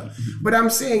bounty killer. But I'm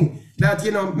saying that,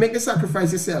 you know, make the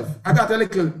sacrifice yourself. I got a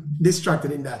little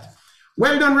distracted in that.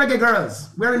 Well done, Reggae Girls.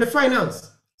 We're in the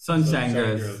finals. Sunshine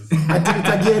Girls. I did it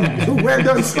again. Well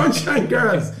done, Sunshine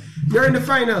Girls. You're in the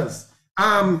finals.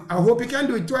 I hope you can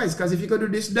do it twice, because if you could do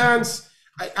this dance,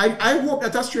 I hope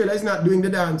that Australia is not doing the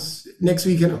dance next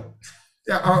week, you know,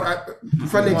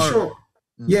 for next show.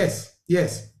 Yes.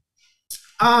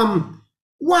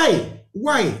 Why?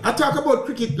 I talked about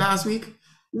cricket last week.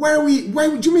 Why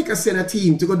would Jamaica send a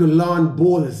team to go to lawn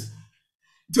bowls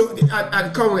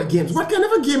at Commonwealth Games? What kind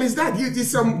of a game is that? You did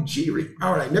some G-rig.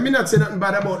 All right, let me not say nothing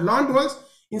bad about lawn bowls.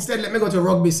 Instead, let me go to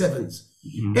rugby sevens.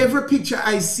 Every picture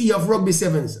I see of rugby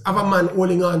sevens of a man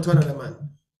holding on to another man.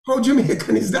 How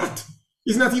Jamaican is that?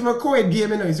 It's not even a co-ed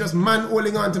game, you know. It's just man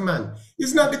holding on to man.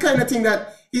 It's not the kind of thing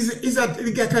that is that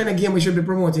the kind of game we should be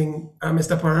promoting,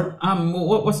 Mr. Parham.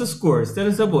 What's the scores? Tell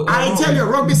us about. I tell you,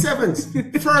 rugby sevens.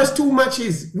 First two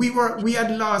matches, we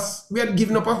had lost. We had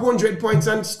given up 100 points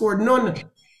and scored none.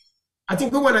 I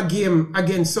think we won a game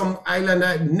against some island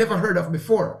I'd never heard of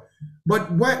before.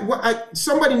 But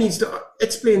somebody needs to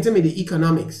explain to me the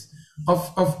economics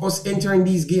of us entering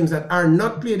these games that are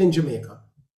not played in Jamaica.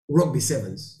 Rugby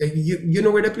sevens. You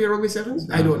know where they play rugby sevens?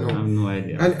 I don't know. I have no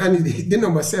idea. And the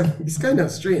number 7 is kind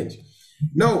of strange.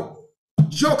 Now,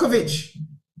 Djokovic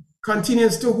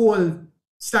continues to hold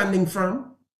standing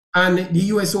firm. And the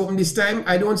US Open this time,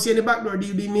 I don't see any backdoor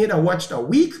deal being made. I watched a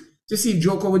week to see if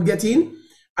Djoko would get in.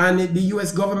 And the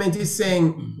US government is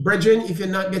saying, brethren, if you're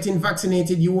not getting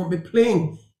vaccinated, you won't be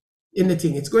playing in the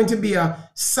thing. It's going to be a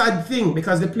sad thing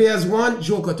because the players want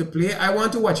Joker to play. I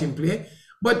want to watch him play.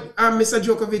 But Mr.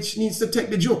 Djokovic needs to take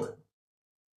the joke.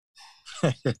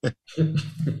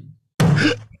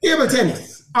 Table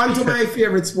tennis. On to my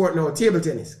favorite sport now, table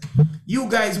tennis. You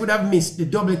guys would have missed the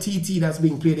double TT that's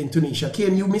being played in Tunisia.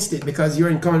 Ken, you missed it because you're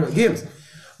in Commonwealth Games.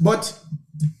 But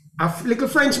a little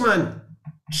Frenchman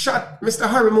shot Mr.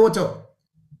 Harimoto.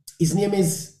 His name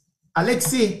is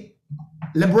Alexis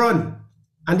Lebrun.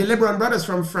 And the Lebrun brothers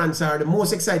from France are the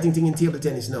most exciting thing in table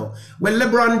tennis now. Well,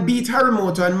 Lebrun beat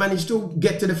Harimoto and managed to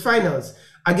get to the finals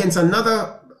against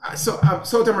another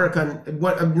South American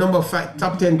number 5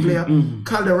 top 10 player,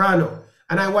 Calderano.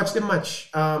 And I watched the match.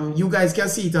 You guys can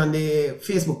see it on the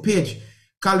Facebook page.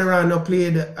 Calderano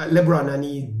played Lebrun and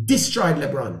he destroyed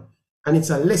Lebrun. And it's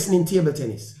a lesson in table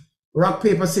tennis. Rock,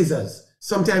 paper, scissors.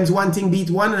 Sometimes one thing beat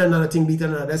one and another thing beat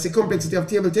another. That's the complexity of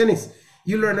table tennis.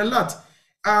 You learn a lot.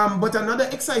 But another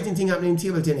exciting thing happening in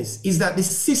table tennis is that the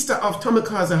sister of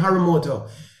Tomokazu Harimoto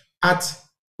at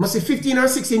must be 15 or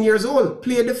 16 years old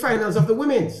played the finals of the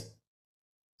women's.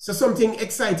 So something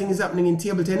exciting is happening in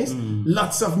table tennis.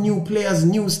 Lots of new players,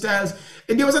 new styles.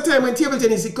 And there was a time when table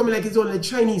tennis, it coming like it's only the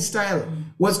Chinese style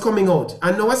was coming out.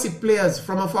 And now I see players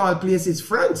from all places,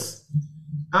 France,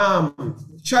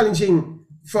 challenging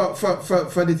for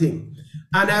the thing.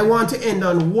 And I want to end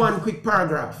on one quick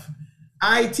paragraph.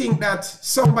 I think that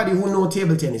somebody who knows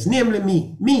table tennis, namely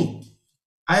me,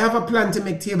 I have a plan to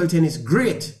make table tennis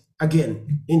great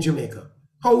again in Jamaica.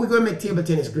 How are we going to make table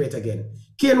tennis great again?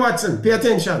 Kane Watson, pay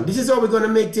attention. This is how we're going to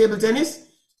make table tennis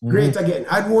great again.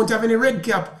 I won't have any red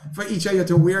cap for each of you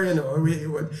to wear, you know,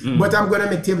 but I'm going to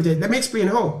make table tennis. Let me explain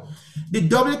how. The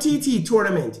WTT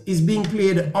tournament is being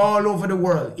played all over the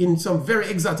world in some very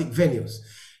exotic venues.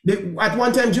 At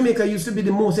one time, Jamaica used to be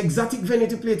the most exotic venue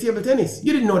to play table tennis.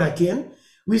 You didn't know that, Kane.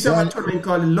 We used to have a tournament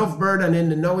called the Lovebird, and then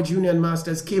the Norwich Union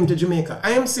Masters came to Jamaica.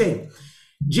 I am saying,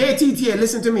 JTTA,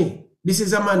 listen to me. This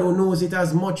is a man who knows it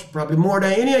as much, probably more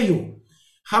than any of you.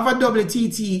 Have a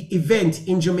WTT event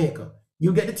in Jamaica.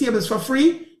 You get the tables for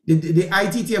free. The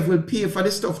ITTF will pay for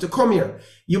the stuff to come here.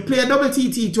 You play a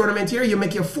WTT tournament here. You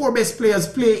make your 4 best players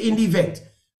play in the event.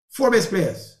 4 best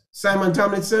players. Simon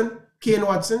Tomlinson, Kane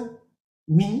Watson,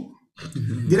 me.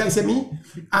 Did I say me?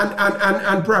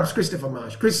 And perhaps Christopher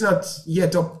Marsh. Chris not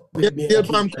yet up with me.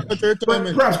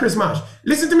 Perhaps Chris Marsh.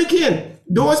 Listen to me, Kane.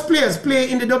 Those players play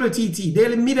in the WTT.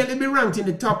 They'll immediately be ranked in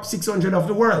the top 600 of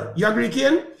the world. You agree,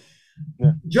 Kane?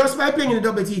 Yeah. Just by playing in the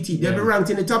WTT, they'll be ranked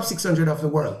in the top 600 of the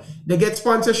world. They get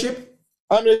sponsorship.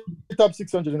 I'm in the top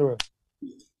 600 in the world.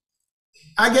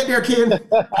 I get there, Kane.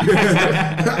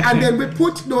 And then we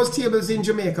put those tables in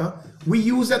Jamaica. We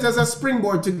use that as a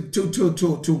springboard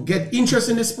to get interest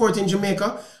in the sport in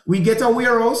Jamaica. We get a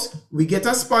warehouse. We get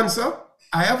a sponsor.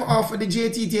 I have offered the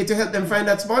JTTA to help them find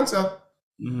that sponsor.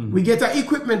 We get an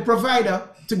equipment provider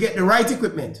to get the right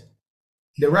equipment,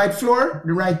 the right floor,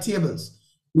 the right tables.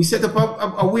 We set up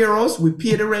a warehouse. We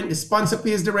pay the rent. The sponsor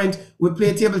pays the rent. We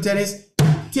play table tennis.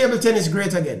 Table tennis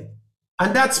great again.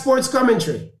 And that's sports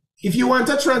commentary. If you want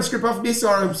a transcript of this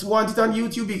or want it on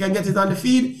YouTube, you can get it on the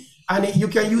feed and you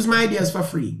can use my ideas for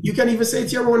free. You can even say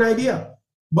it's your own idea.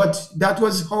 But that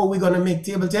was how we're going to make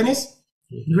table tennis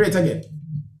great again.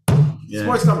 Yes.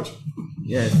 Sports commentary.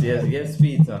 Yes,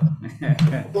 Peter. That's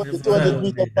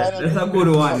a good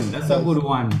one. That's a good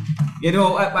one. You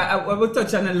know, I will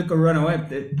touch on a little runner,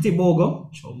 Tibogo.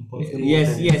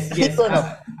 Yes.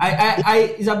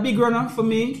 It's a big runner for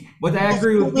me, but I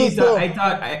agree with Peter.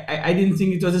 I didn't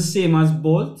think it was the same as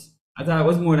Bolt. I thought it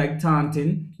was more like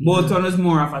taunting. Bolton was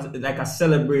more of like a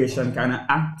celebration kind of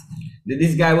act.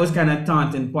 This guy was kind of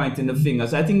taunting, pointing the finger.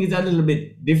 So I think it's a little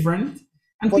bit different.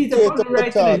 And Peter probably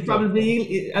right today,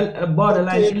 probably a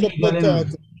borderline illegal.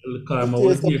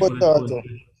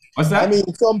 What's that? I mean,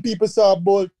 some people saw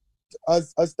Bolt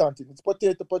as taunting. It's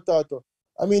potato.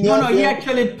 I mean, he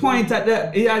actually point at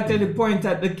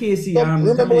the Casey.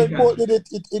 Remember when Bolt did it?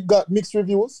 It got mixed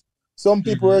reviews. Some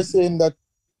people were saying that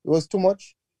it was too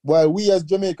much, while we as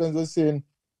Jamaicans were saying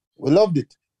we loved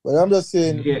it. But I'm just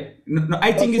saying. Yeah, no,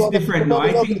 I think it's different. No,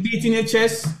 I think beating your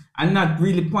chest and not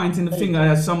really pointing the finger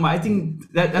at somebody. I think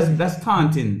that's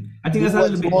taunting. I think that's a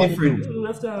little bit different. We'll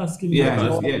have to ask him.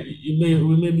 Yeah.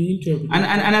 We may be interpreting.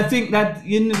 And I think that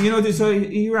you notice so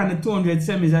he ran the 200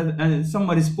 semis and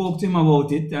somebody spoke to him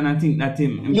about it, and I think that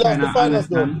him kind of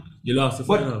understand. You lost the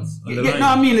finals.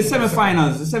 I mean the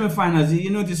semifinals. The semifinals. You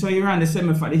notice how he ran the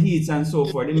the heats and so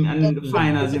forth, and the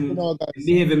finals him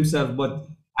behave himself. But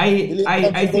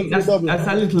I think that's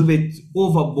a little bit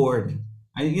overboard.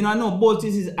 I know Bolt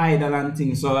is his idol and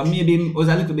things, so maybe it was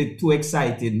a little bit too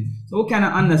excited. So we kind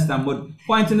of understand, but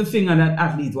pointing the finger at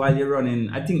athlete while you're running,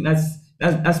 I think that's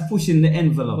pushing the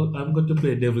envelope. I'm going to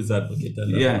play devil's advocate.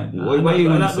 Yeah.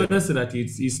 I'm not going to say that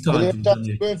he's taunting.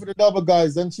 She's going for the double,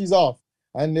 guys, and she's off.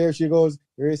 And there she goes.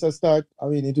 The race will start. I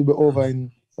mean, it will be over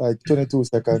in like 22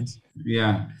 seconds.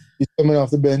 Yeah. She's coming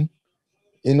off the bend.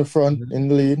 In the front, in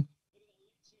the lead.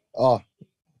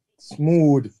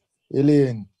 Smooth.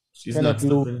 Elaine. She's not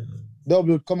stopping.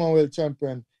 Double Commonwealth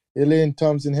champion. Elaine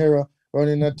Thompson-Hera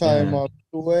running a time of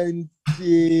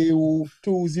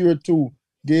 22:02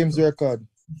 games record.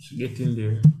 She get in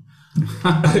there.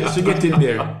 She get in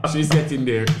there. She's getting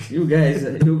there. You guys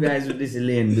with this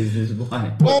Elaine business,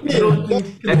 boy. What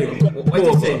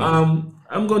you say?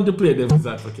 I'm going to play devil's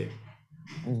advocate.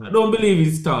 I don't believe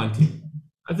he's taunting.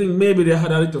 I think maybe they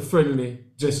had a little friendly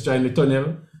gesture in the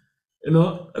tunnel. You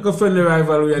know, like a friendly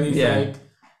rivalry, and he's like,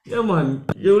 yeah, man,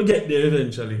 you will get there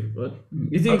eventually. But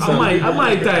you think so? I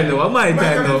might time now.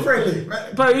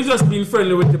 Probably you just being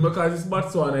friendly with him because it's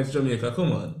Botswana, it's Jamaica.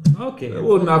 Come on. Okay. I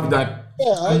wouldn't have that.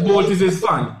 Bolt is his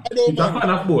fan. He's a fan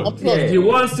of Bolt. He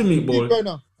wants to meet Bolt.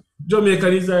 Jamaica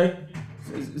is like,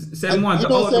 Same want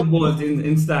to outdo Bolt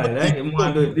in style, right? He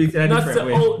want to do it in a not different to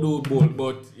way. outdo Bolt,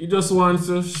 but he just wants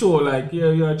to show like,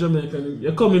 yeah, you're a Jamaican.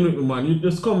 You're coming with me, man. You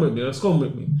just come with me. Just come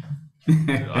with me.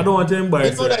 I don't want to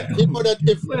embarrass you know that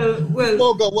if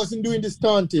Tiboga wasn't doing this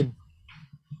taunting,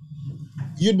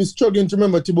 you'd be struggling to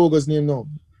remember Tiboga's name now.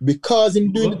 Because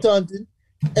him doing the taunting,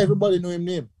 everybody know his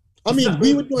name. I mean,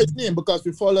 we would know his name because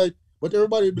we follow it, but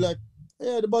everybody would be like,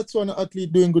 yeah, the Botswana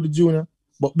athlete doing good junior.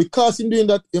 But because him doing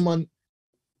that, man,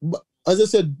 as I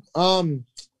said,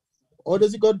 or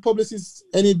does he got publicists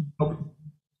anything,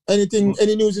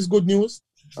 any news is good news?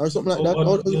 Or something like that.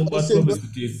 No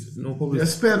publicity. You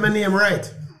spell my name right.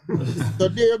 So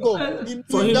there you go. Him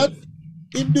doing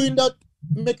that,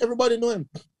 make everybody know him.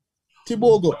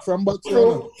 Tibogo from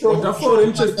Botswana. What I found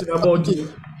interesting about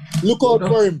him. Look out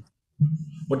for him.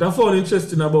 What I found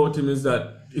interesting about him is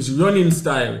that his running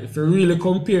style, if you really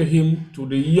compare him to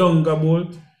the younger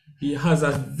Bolt, he has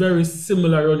a very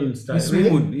similar running style. He's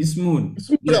smooth.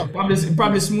 Yeah,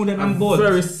 probably smoother than Bolt.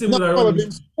 Very similar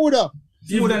running. Smoother.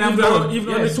 Even on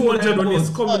the 200 when he's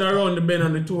coming around the bend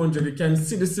on the 200, you can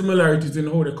see the similarities in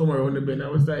how they come around the bend. I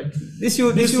was like, this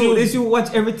you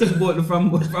watch everything Bolt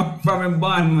from him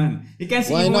born, man. You can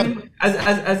see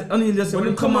as only just when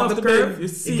you come off the curve, you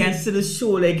can see the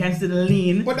shoulder, you can see the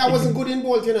lean. But that wasn't good in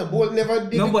Bolt, you know. Bolt never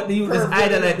did. No, but the youth is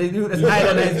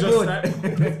idolized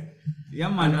good. Yeah,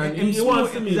 man. He's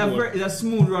a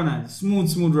smooth runner.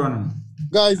 Smooth runner.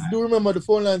 Guys, do remember the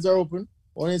phone lines are open.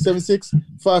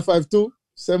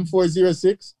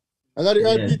 1-876-552-7406. I got it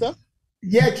right, Peter?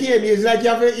 Yeah, Ken, it's like you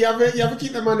have to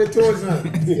keep them on the toes, man.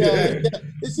 Yeah.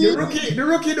 See, the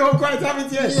rookie don't quite have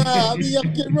it yet. Yeah, I mean, you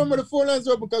have to remember the phone lines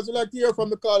are open because we like to hear from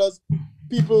the callers.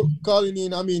 People calling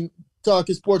in, I mean, talk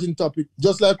a sporting topic.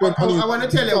 Just like when I want to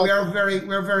tell you,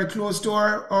 we're very close to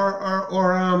our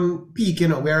peak. You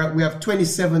know, we have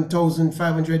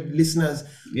 27,500 listeners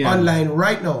online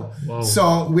right now. Wow.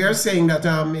 So we're saying that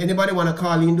anybody want to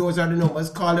call in, those are the numbers.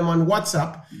 Call them on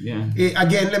WhatsApp. Yeah.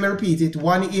 Again, let me repeat it: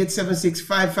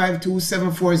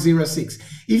 1-876-552-7406.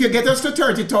 If you get us to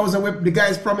 30,000, the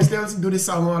guys promise they'll do the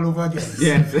song all over again.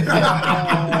 Yes.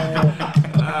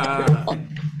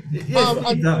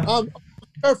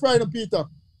 Stir fry no Peter.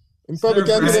 In probably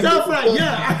can't do Stir fry,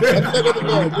 yeah.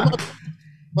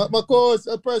 My co-host,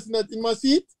 a person that in my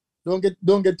seat, don't get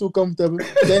too comfortable.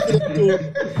 Then get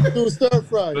to stir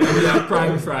fry.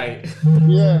 Prime fry.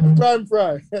 Yeah, prime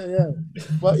fry. Yeah.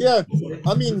 But yeah,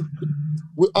 I mean,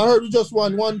 I heard we just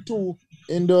won 1-2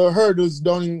 in the hurdles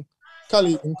down in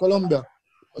Cali in Colombia.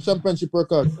 A championship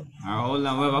record. Hold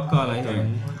on, we have a caller here.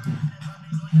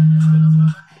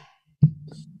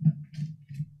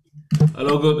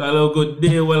 Hello, good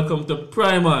day. Welcome to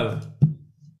Primal.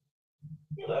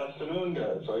 Good afternoon,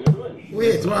 guys. How are you doing?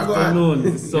 Wait, what go on?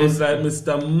 Afternoon. Sounds like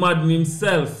Mr. Madden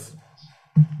himself.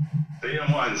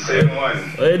 Same one.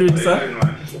 How are you doing, sir?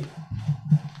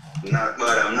 Not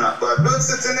bad, I'm not bad. Good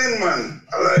sitting in, man.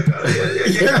 I like that.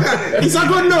 Yeah. It's a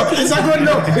good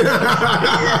look.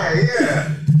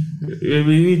 Yeah. We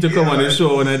need to come on the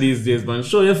show one of these days, man.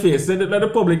 Show your face. Let the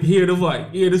public hear the voice.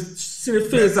 See the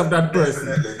face of that person.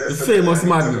 Definitely. The famous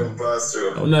Madden.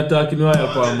 I'm not talking Royal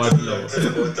Power Madden now. I have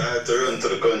to run to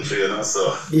the country, you know,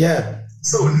 so. Yeah.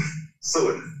 Soon.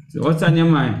 So what's on your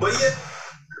mind? But yeah,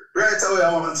 right away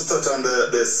I want to touch on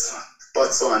this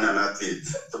Botswana athlete,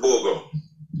 Tibogo.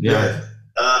 Yeah.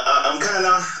 I'm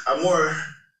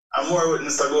more with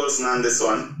Mr. Golson on this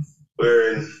one,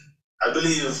 wherein I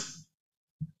believe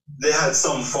they had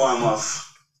some form of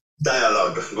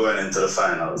dialogue going into the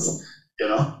finals, you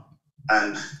know?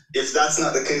 And if that's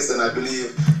not the case, then I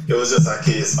believe it was just a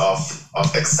case of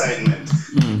excitement,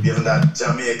 given that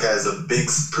Jamaica is a big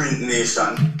sprint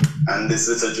nation, and this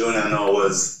little junior now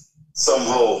was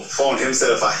somehow found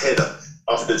himself ahead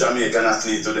of the Jamaican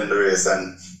athlete within the race,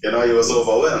 and you know, he was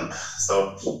overwhelmed.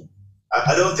 So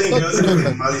I don't think there was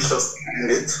anything malicious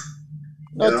behind it.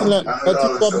 Nothing like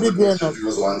that's a big one.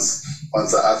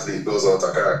 Once an athlete goes out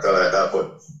of character like that,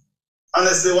 but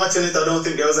honestly, watching it, I don't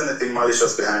think there was anything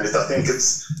malicious behind it. I think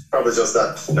it's probably just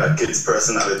that kid's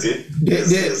personality.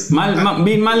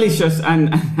 Being malicious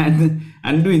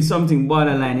and doing something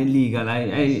borderline illegal.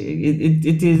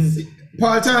 It is.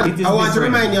 Paul Tan, I want to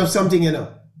remind you of something, you know.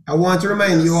 I want to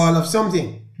remind you all of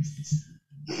something.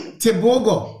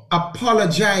 Tebogo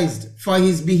apologized for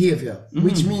his behavior,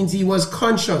 which means he was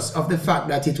conscious of the fact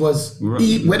that it was,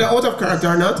 whether out of character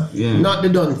or not, not the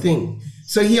done thing.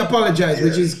 So he apologized,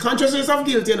 which is consciousness of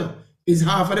guilt, you know, is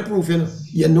half of the proof, you know.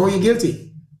 You know you're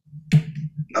guilty.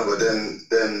 No, but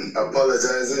then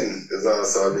apologizing is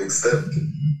also a big step.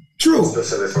 True.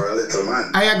 Especially for a little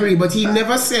man. I agree, but he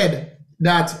never said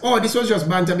that, oh, this was just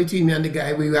banter between me and the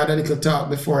guy. We had a little talk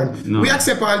before. And we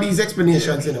accept all these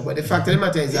explanations, you know, but the fact of the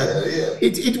matter is that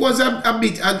it was a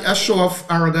bit a show of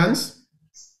arrogance,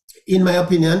 in my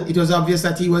opinion. It was obvious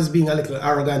that he was being a little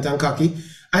arrogant and cocky.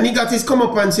 And he got his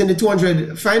comeuppance in the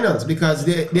 200 finals because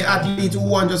the athlete who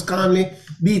won just calmly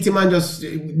beat him and just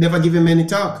never give him any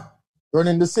talk.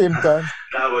 Running the same time.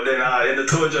 No, but then in the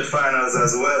 200 finals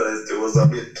as well, it was a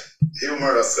bit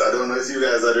humorous. I don't know if you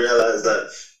guys had realized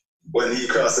that when he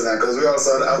crossed the line, because we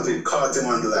also had athlete caught him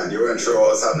on the line. You weren't sure what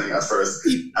was happening at first.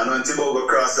 And when Tebogo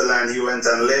crossed the line, he went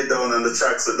and laid down on the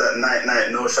tracks with that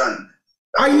night notion.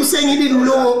 Are you saying he didn't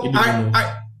know?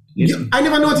 I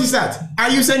never noticed that. Are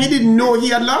you saying he didn't know he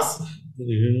had lost?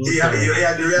 He had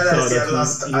realized he had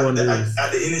lost at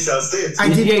the initial stage. I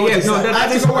didn't notice that.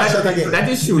 That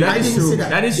is true.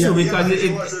 That is true because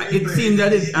it seems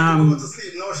that it I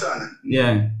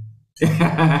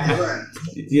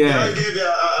gave you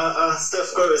a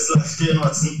Steph Curry / Kane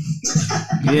Watson.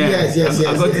 Yes.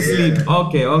 I got to sleep.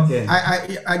 Okay.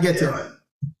 I get it.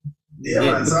 Yeah,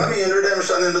 man. So I mean,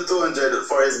 redemption in the 200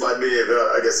 for his bad behavior,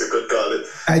 I guess you could call it.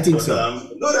 I think so.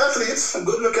 Good athlete,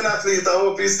 good-looking athlete. I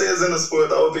hope he stays in the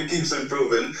sport. I hope he keeps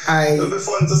improving. It'll be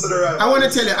fun to see the rival. I want to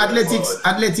tell you,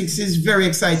 athletics is very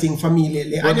exciting for me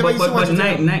lately. But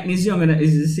Knight is younger,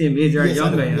 is the same age or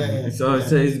younger. Yeah. So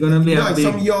it's gonna be a big.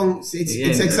 Some young.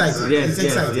 It's exciting. Yes.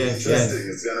 It's gonna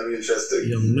be interesting.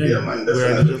 Yeah, man.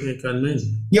 Where are the Jamaican men?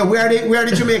 Yeah, where are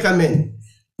the Jamaican men?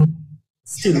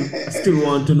 Still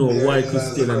want to know why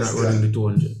Christina not running the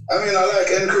 200. I mean, I like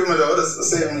Nkrumah though. That's the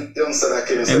same youngster that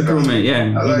came in second. Nkrumah,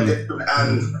 yeah. I like it.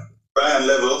 And Brian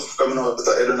Level coming out with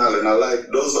Eden Allen. I like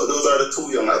those are the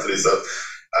two young athletes that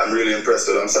I'm really impressed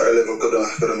with. I'm sorry Level could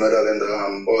have medal in the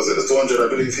what was it, the 200, I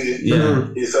believe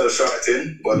he fell short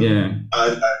in. But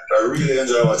I really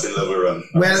enjoy watching Level run.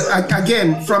 Well,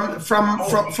 again, from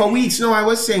for weeks now I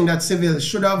was saying that Seville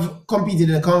should have competed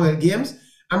in the Commonwealth Games.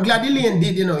 I'm glad Elaine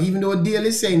did, you know, even though Dale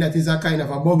is saying that it's a kind of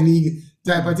a bug league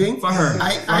type of thing. For her.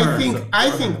 I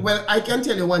think, well, I can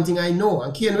tell you one thing I know,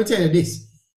 and Kian will tell you this.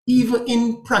 Even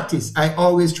in practice, I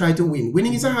always try to win.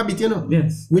 Winning is a habit, you know.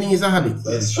 Yes. Winning is a habit.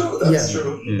 That's true. That's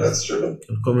true. Yeah. That's true.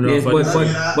 Yes, but for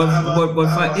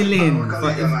Elaine,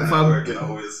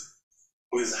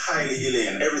 who is highly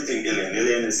Elaine, everything Elaine.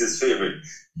 Elaine is his favorite.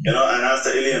 You know, and after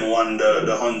Elaine won the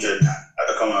 100 at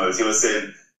the Commonwealth, he was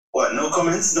saying, what, no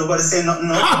comments? Nobody saying nothing?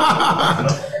 No?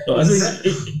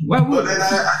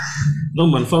 No,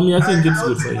 man, for me, I think it's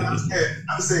good for you.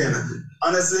 I'm saying,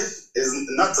 honestly, it's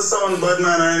not to sound bad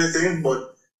man or anything,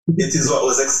 but it is what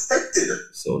was expected.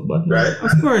 So bad, right?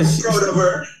 Of course. We're proud of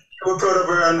her. We're proud of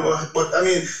her. But I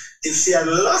mean, if she had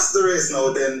lost the race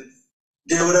now, then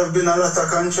there would have been a lot of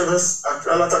controversial.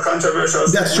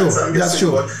 That's true. That's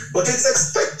true. But it's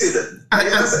expected. By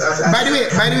the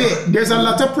way, there's a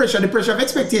lot of pressure. The pressure of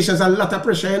expectations, a lot of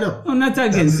pressure, you know. No, not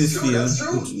against this field.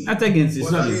 Not against this.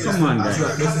 Come on, guys.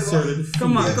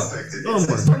 Come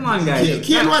on, guys.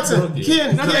 Kane Watson.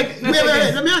 Kane. Wait.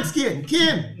 Let me ask Kane.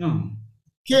 Kane. No.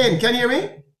 Kane, can you hear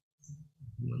me?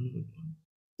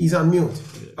 He's on mute.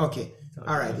 Okay.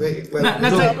 All right.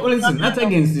 Listen, not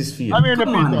against this field.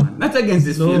 Come on, man. Not against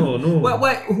this field. No.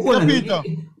 Why? Hold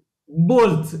on.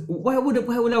 Bolt. Why would a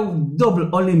double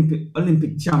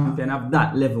Olympic champion of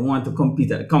that level want to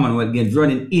compete at the Commonwealth Games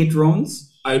running 8 rounds?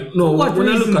 What when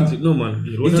reason? I look at it, no man.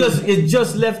 It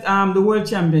just left the World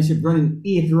Championship running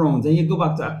 8 rounds, and you go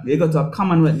to a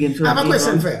Commonwealth Games. I have a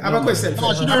question for you.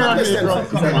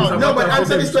 No, but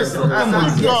answer this question.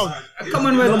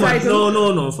 Commonwealth title.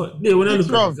 No. They when I look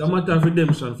at it, it's a matter of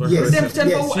redemption for her.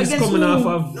 She's coming off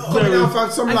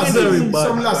of some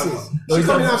losses. She's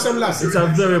coming off some losses. It's a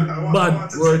very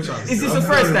bad world champ. Is this the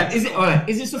first time? Is it alright?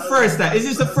 Is this the first time? Is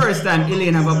this the first time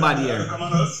Elaine have a bad year?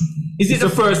 Is it the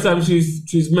first time she's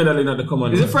medaling at the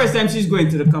Commonwealth? Is it the first time she's going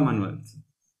to the Commonwealth?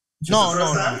 No.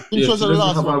 It was the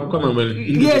last one.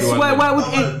 Yes,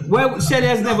 why would Shelly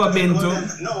has never been to?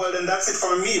 No, well then that's it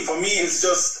for me. For me, it's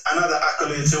just another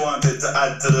accolade she wanted to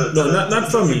add to the. No, not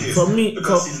for me. For me,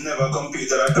 because she's never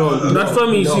competed at no, not for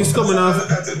me. She's coming off.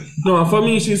 No, for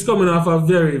me, she's coming off a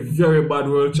very, very bad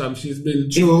world champ. She's been.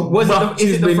 Is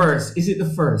it the first? Is it the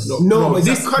first? No, it's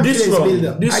a confidence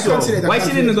builder. Why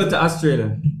she didn't go to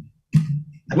Australia?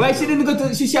 Why she didn't go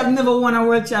to? She should have never won a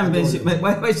world championship.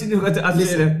 Why she didn't go to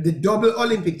Australia? The double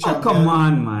Olympic champion. Oh, come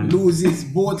on, man. Loses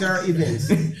both her events.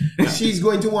 She's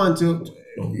going to want to.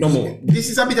 No more. This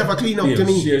is a bit of a clean up to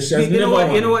me. You know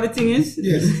what the thing is?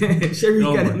 Yes.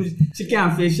 She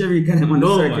can't face Sherika on the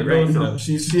circuit right now.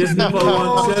 She has never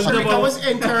won. Sherika was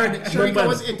entered. Sherika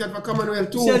was entered for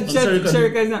Commonwealth too.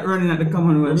 Sherika is not running at the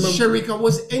Commonwealth. Sherika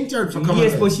was entered for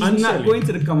Commonwealth. Yes, but she's not going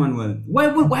to the Commonwealth. Why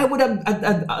would an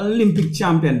Olympic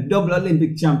champion, double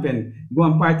Olympic champion, go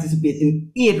and participate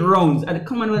in 8 rounds at the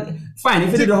Commonwealth? Fine,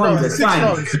 if you did 100,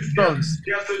 fine. 6 rounds.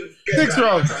 6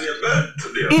 rounds.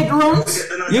 8 rounds?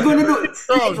 You're going to do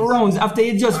 8 rounds after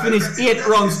you just finished 8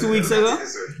 rounds 2 weeks ago?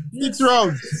 6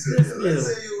 rounds.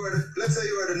 Let's say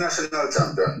you were the national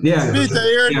champion. Yeah.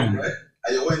 Right?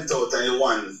 And you went out and you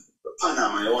won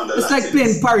Panama and you won the It's like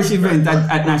playing parish event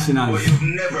at nationals. But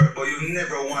you've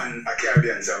never won a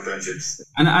Caribbean championships.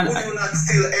 And would you not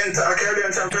still enter a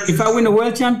Caribbean championship? If I win a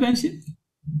world championship?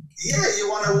 Yeah, you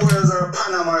won a Worlds or a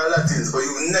Panama or a Latins, but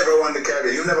you've never won the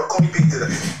Caribbean. You never competed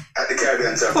at the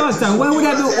Caribbean Championship. Constant, why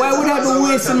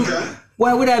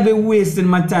would I be wasting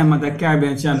my time at the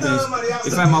Caribbean Championship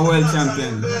if I'm a world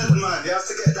champion? You have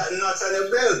to get that notch on your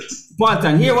belt.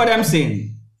 Spartan, hear what I'm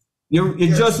saying. You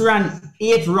just ran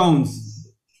 8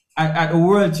 rounds at a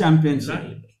world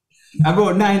championship. I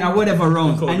go 9 or whatever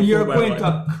rounds, and you're going to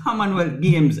a Commonwealth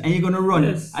Games, and you're going to run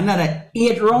another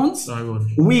 8 rounds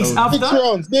weeks after. 6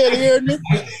 rounds. They hear me?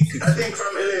 I think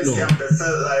from Elaine's camp, they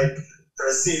felt like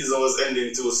her season was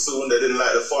ending too soon. They didn't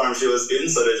like the form she was in,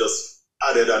 so they just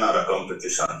added another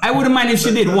competition. I wouldn't mind if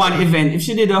she did one event. If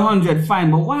she did 100, fine.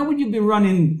 But why would you be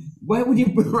running? Why would you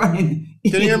be running?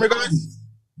 Can you hear me, guys?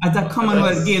 At the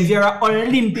Commonwealth Games, you're an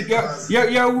Olympic.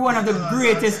 You're one of the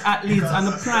greatest athletes on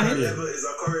the planet.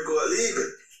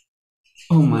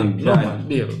 Oh my God!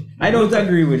 I don't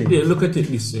agree with it. Yeah, look at it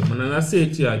this way, man. And I say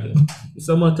it to you again. It's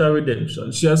a matter of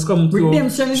redemption. She has come to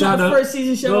redemption. Is not the first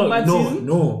season she had a bad season.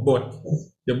 No, but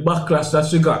the backlash that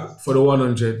she got for the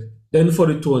 100, then for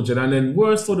the 200, and then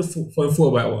worse for the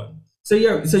 4x1. So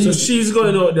she's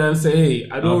going out there and say, hey,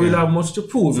 I don't really have much to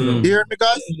prove. You know? You hear me,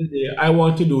 guys? I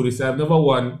want to do this. I've never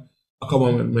won a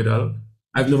Commonwealth medal.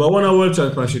 I've never won a world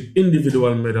championship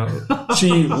individual medal.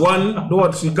 She won,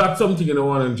 she got something in the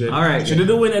 100. All right. She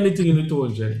didn't win anything in the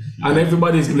 200. And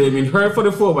everybody's blaming her for the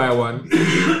 4x1.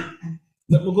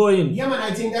 Let me go in. Yeah, man,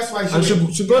 I think that's why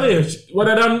she go there.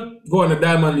 Rather than go on the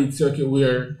Diamond League circuit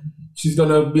where she's going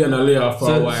to be on a layoff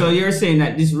for a while. So you're saying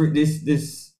that this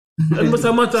it was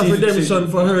a matter of redemption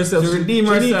for herself. To redeem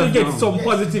herself. She need to get some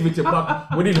positivity back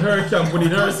within her camp,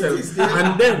 within herself.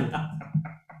 And then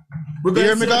we're going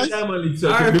to see the Diamond League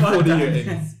circuit before the year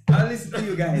ends. I'll listen to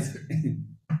you guys.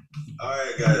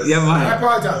 Alright, guys. Yeah, man.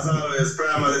 As always,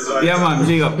 Primal is right. Yeah, man.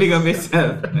 Big up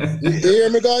yourself. You hear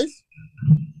me, guys?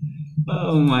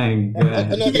 Oh my God.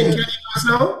 Can you hear us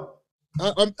now?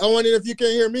 I'm wondering if you can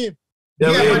hear me.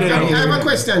 I have a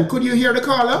question. Could you hear the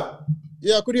caller?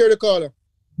 Yeah, I could hear the caller.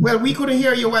 Well, we couldn't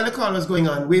hear you while the call was going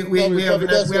on. We have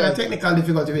a technical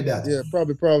difficulty with that. Yeah,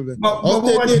 probably.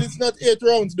 But it's not 8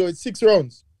 rounds though, it's 6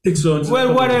 rounds. 6 rounds.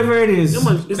 Well, whatever it is. Yeah,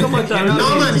 man, it's not my time.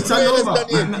 No, man, it's not over.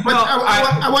 But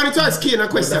I wanted to ask Kane a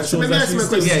question. So let me ask him a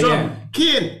question.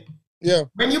 Kane, yeah.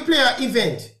 When you play an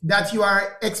event that you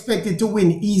are expected to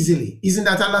win easily, isn't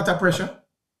that a lot of pressure?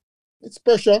 It's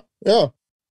pressure, yeah.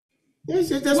 Yes,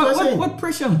 that's what I'm saying. What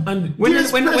pressure? And when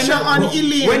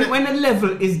the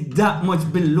level is that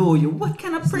much below you, what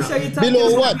kind of pressure are you talking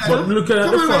below what? But look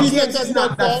at the farm. He's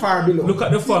not that far below. Look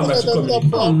at the farm that she comes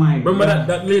in. Oh my God. Remember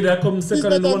that lady that comes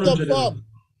second in 100?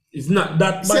 It's not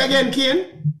that bad. Say again,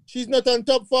 Ken? She's not on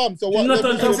top form. So what? She's not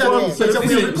on top form.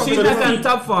 She's not on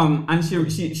top form, and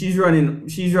she's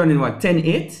running what,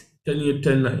 10-8? 10-8,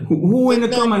 10-9. Who in the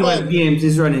Commonwealth Games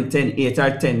is running 10-8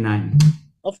 or 10-9?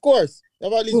 Of course.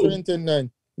 They've at least running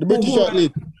 10-9. The British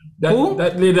athlete.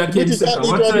 That lady that came second.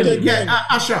 What time? Yeah,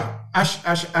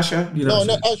 Asha. No,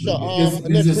 not Asha.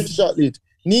 Next British athlete.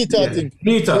 Nita, I think.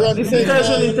 Nita. Nita is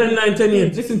only 10, 9, 10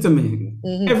 years. Listen to me.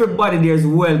 Everybody there is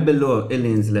well below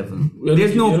Elaine's level.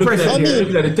 There's no pressure here.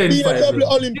 Look at the 10, Being a 5.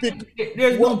 double Olympic,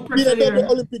 There's no being pressure a double here.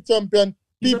 Olympic champion,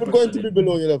 people going to be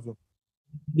below your level.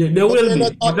 They will they're be.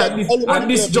 not But at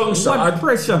this juncture, What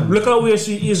pressure? look at where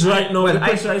she is right now. Well, The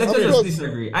pressure let's is just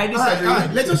disagree. I disagree. All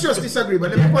right, let us just disagree,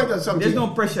 but let me point out something. There's no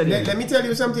pressure there. Let me tell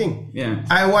you something. Yeah.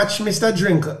 I watched Mr.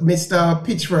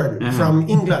 Pitchford from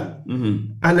England,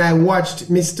 and I watched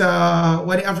Mr.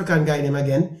 What the African guy name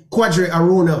again? Quadri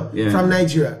Aruna from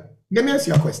Nigeria. Let me ask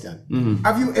you a question.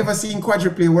 Have you ever seen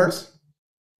Quadri play worse?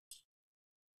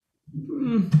 I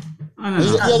don't know.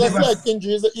 He has a slight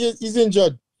injury. He's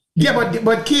injured. Yeah,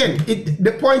 but Kane,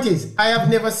 the point is, I have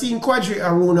never seen Quadri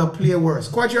Aruna play worse.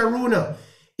 Quadri Aruna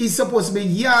is supposed to be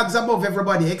yards above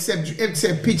everybody except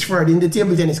Pitchford in the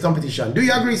table tennis competition. Do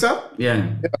you agree, sir? Yeah.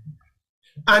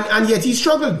 And yet he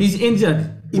struggled. He's injured.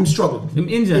 Him struggled. Him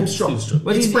injured. Him struggled.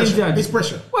 But It's he's pressure. injured. It's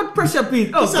pressure. What pressure,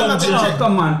 Pete? Oh, It's a lot of pressure.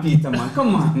 come on, Peter, man.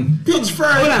 Come on.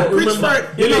 Pitchford. Tell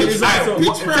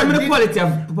me the quality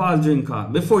of Paul Drinker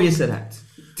before you say that.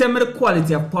 Tell me the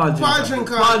quality of Paul Drinker. Paul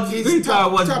Drinker is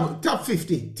top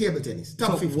 50 table tennis.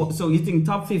 Top 50. So you think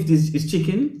top 50 is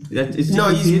chicken? That is No,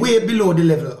 chicken he's feed? way below the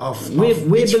level of Way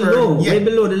Pitchford.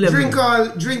 below the level.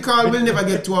 Drinkall will never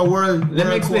get to a world. Let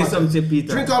me explain something to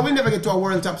Peter. Drinkall will never get to a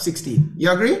world top 16.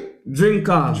 You agree?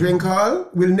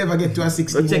 Drinkall will never get to a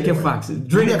 16. Go check your facts.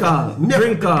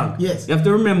 Drinkall. Yes. You have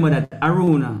to remember that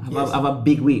Aruna have a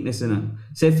big weakness, you know.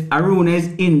 So if Aruna is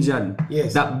injured,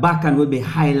 that backhand will be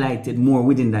highlighted more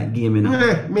within that game, you know.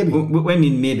 Maybe.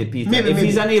 Maybe, Peter. If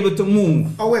he's unable to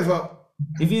move. However,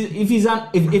 if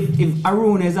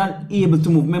Aruna is unable to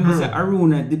move, remember say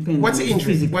Aruna depends. What's on the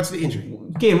injury? physical. What's the injury?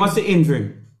 Kane, what's the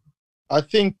injury? I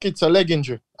think it's a leg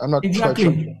injury. I'm not Exactly.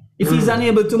 quite sure. If he's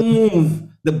unable to move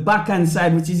the backhand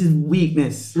side, which is his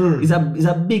weakness, is a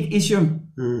big issue.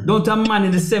 Don't a man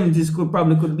in the 70s could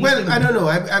be. Well, I don't know.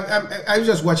 I was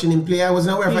just watching him play. I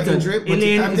wasn't aware of an injury. But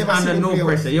Elaine I've is never seen under him no play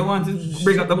pressure. You want to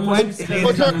bring up the point? Elaine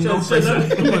is under no pressure.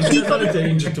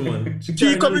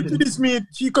 She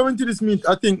coming to this meet,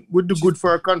 I think, would do good for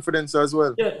her confidence as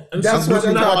well. Yeah, and That's she's what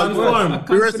I'm not talking on about.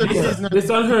 form. The rest of the season, based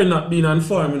on her not being on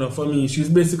form, you know, for me, she's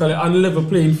basically on level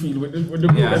playing field with the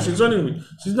group that she's running with.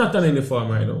 She's not on any form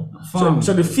right now.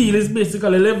 So the field is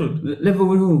basically level. Level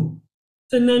with who?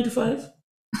 10.95.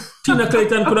 Tina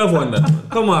Clayton could have won that.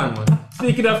 Come on, man.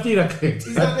 Speaking of Tina Clayton. It's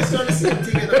not necessarily the same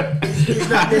thing, you know. It's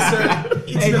not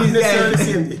necessarily the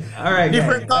same thing. All right,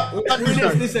 Different we'll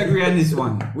just disagree on this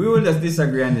one. We will just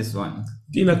disagree on this one.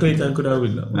 Tina Clayton could have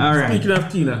won that. All right. Speaking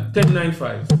of Tina,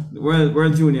 10.95.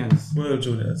 World Juniors. World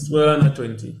Juniors. Well under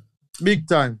 20. Big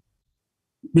time.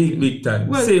 Big time.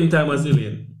 Well, same time as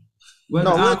Ilian. Well,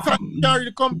 No, we can't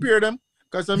really compare them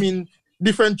because I mean,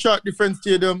 different track, different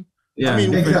stadium. yeah, I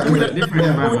mean, exactly. different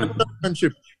environment.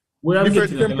 Championship, Where I'm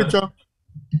different getting temperature.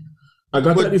 I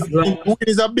got But this win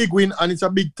is a big win and it's a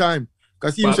big time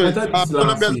because he But said I thought this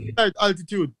gonna last be at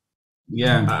altitude.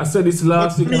 Yeah. I said this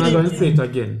last week and I'm going to say it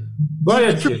again. Go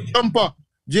ahead, Triple Kid. jumper,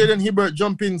 Jaden Hibbert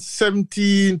jumping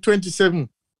 17.27.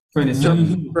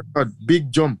 27.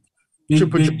 Big jump.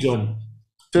 Big jump.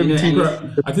 17.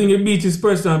 I think he beat his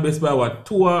personal best by what?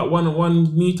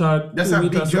 1 meter. That's 2 a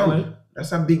meters, big jump. something like?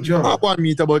 That's a big jump. Not 1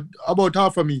 meter, but about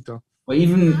half a meter. But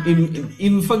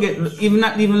even forget, even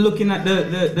not even looking at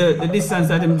the distance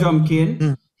that him jump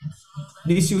in,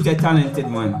 these shoots are talented,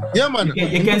 man. Yeah, man.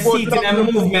 You can see it in them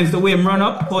movements, the way him run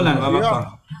up. Hold on,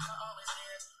 Yeah.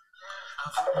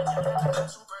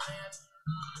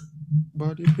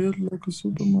 Body built like a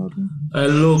supermodel.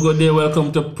 Hello, good day.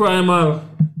 Welcome to Primal.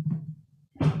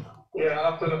 Yeah,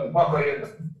 afternoon, Paco here.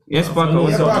 Yes, Paco,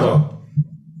 what's up, bro?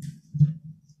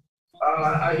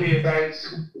 I hear you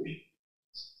guys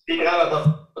speaking a lot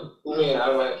of me. I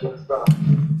want to keep strong.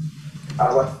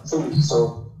 I want food,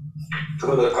 so to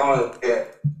go to the Commonwealth, yeah.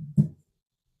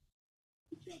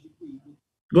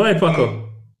 Go ahead, Paco.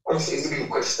 What's the big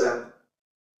question?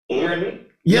 You hear me?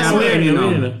 Yes, I'm sir. hearing you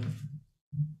now.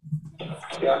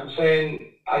 Yeah, I'm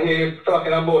saying, I hear you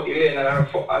talking about Elaine and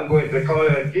I'm going to the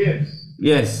Commonwealth Games.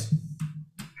 Yes.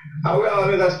 And we all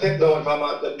need a step down from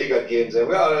the bigger games, and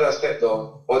we all need a step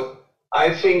down. But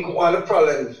I think one of the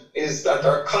problems is that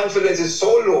our confidence is so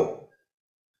low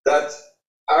that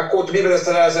our coach people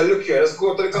say, look here, let's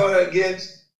go to the Commonwealth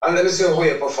Games and let me see how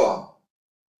you perform.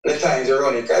 The times you're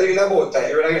running. Because you're about time,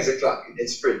 you're against the clock,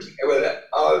 it's sprinting. Well,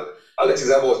 all it is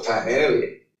about time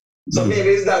anyway. So maybe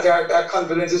it's that our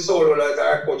confidence is so low that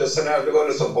our coach is saying, we're going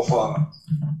to do some performance.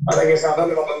 And I guess I'm going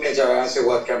to look up a major and see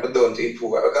what can be done to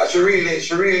improve her. Because she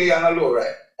really on a low,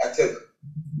 right? I tell you.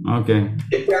 Okay.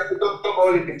 If you have to become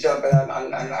Olympic champion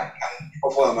and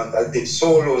performance that did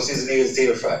solos is leaving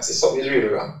tail facts. It's something really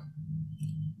wrong.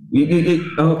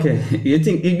 Okay. You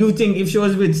think if she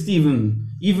was with Stephen,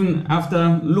 even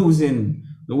after losing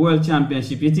the world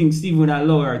championship, you think Stephen would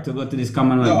allow her to go to this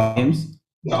Commonwealth Games?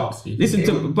 No. Listen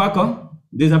to Paco.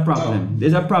 There's a problem. No.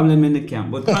 There's a problem in the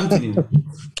camp, but continue.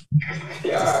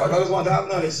 Yeah, but I just want to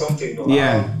acknowledge something though.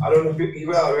 Yeah. I don't know if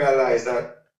you all realize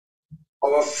that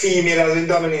our female has been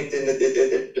dominating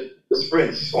the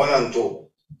sprints 1 and 2,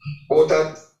 both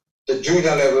at the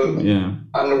junior level and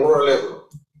the world level.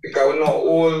 Because we know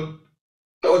all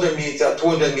the 100 meter,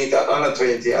 200 meter, under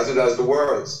 20, as well as the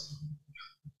worlds.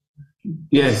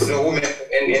 Yes. The women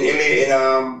in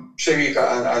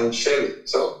Sherika and Shelley.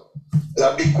 So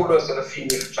there's a big kudos to the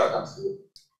female track and field.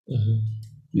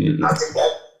 Mm-hmm. I think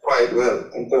that quite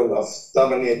well in terms of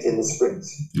dominating the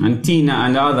sprints. And Tina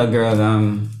and the other girl,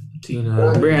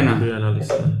 Tina, Brianna. Right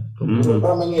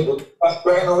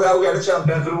now we are the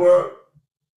champions of the world.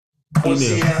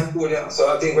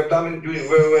 So I think we're doing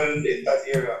very well in that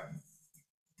area.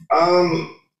 And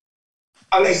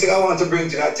next thing I want to bring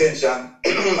to your attention,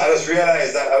 I just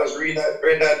realized that I was read that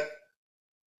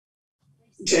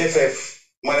JFF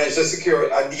managed to secure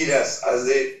Adidas as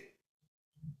the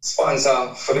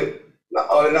sponsor for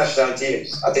all the national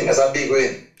teams. I think that's a big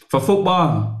win. For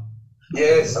football?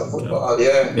 Yes, for football,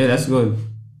 yeah. Yeah, that's good.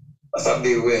 That's a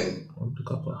big win.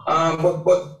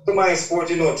 But to my sport,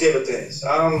 table tennis.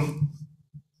 I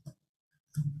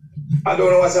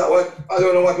don't know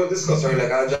what we'll discuss earlier.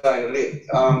 Like I joined late.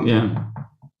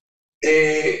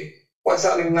 What's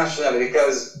happening nationally,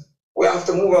 because we have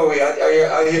to move away.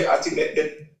 I think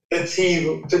the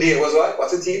team today was what?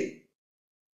 What's the team?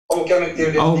 How can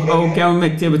we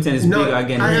make table tennis bigger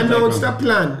again? I announced a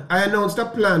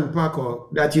plan, Paco,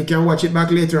 that you can watch it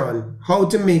back later on. How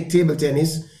to make table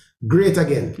tennis great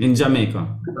again. In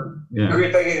Jamaica. Yeah.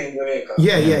 Great again in Jamaica.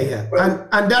 Yeah. Well,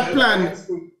 and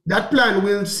that plan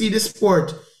will see the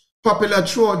sport popular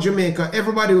throughout Jamaica.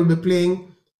 Everybody will be playing.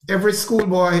 Every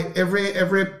schoolboy,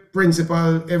 every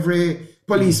principal, every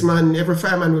policeman, every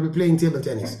fireman will be playing table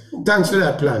tennis. Thanks to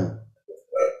that plan.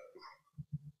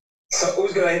 So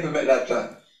who's going to implement that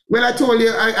plan? Well, I told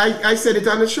you, I said it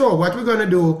on the show. What we're going to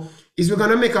do is we're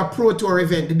going to make a Pro Tour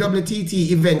event, the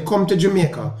WTT event, come to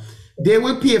Jamaica. They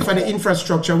will pay for the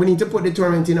infrastructure. We need to put the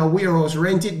tournament in a warehouse,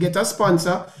 rent it, get a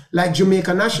sponsor like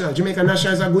Jamaica National. Jamaica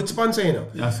National is a good sponsor,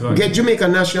 That's right. Get Jamaica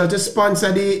National to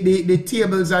sponsor the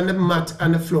tables and the mat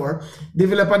and the floor,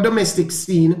 develop a domestic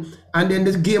scene, and then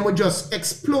the game will just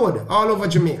explode all over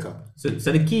Jamaica. So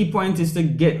the key point is to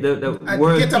get the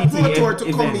world get a Pro Tour to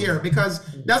event. come here, because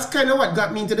that's kind of what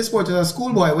got me into the sport as a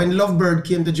schoolboy. When Lovebird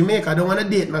came to Jamaica, I don't want to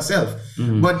date myself,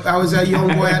 but I was a young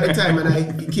boy at the time, and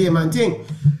I came and thing.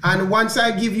 And once I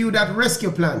give you that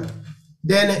rescue plan,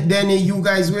 then you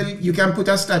guys you can put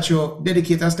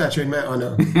dedicate a statue in my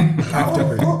honor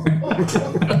afterwards.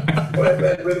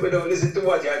 We don't listen to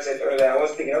what you had said earlier. I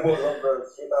was thinking about Lovebird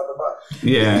straight off the bat.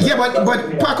 Yeah, but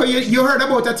Paco, you heard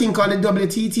about a thing called the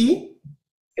WTT?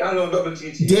 Yeah, I know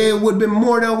WTT. They would be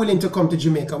more than willing to come to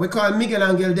Jamaica. We call Miguel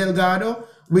Angel Delgado.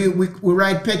 We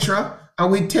ride Petra,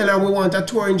 and we tell her we want a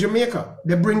tour in Jamaica.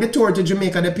 They bring the tour to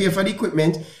Jamaica. They pay for the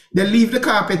equipment. They leave the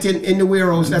carpet in the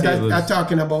warehouse that I'm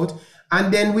talking about.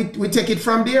 And then we take it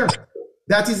from there.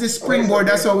 That is the springboard.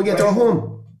 That's how we get our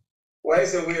home. Why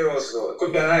is the warehouse though? It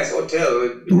could be a nice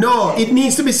hotel. No, it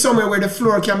needs to be somewhere where the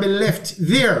floor can be left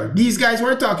there. These guys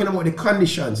were talking about the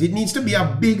conditions. It needs to be a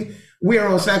big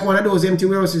warehouse, like one of those empty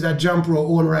warehouses that Jump Pro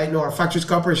own right now, or Factories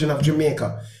Corporation of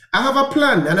Jamaica. I have a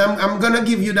plan, and I'm going to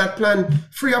give you that plan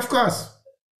free of cost.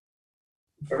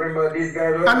 Remember these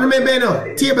guys. And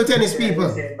remember, table tennis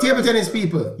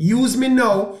people, use me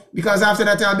now, because after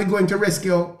that I'll be going to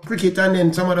rescue cricket and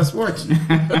then some other sports.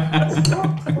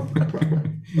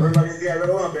 Remember these guys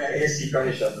don't want to be an AC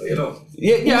condition,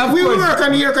 Yeah, we will work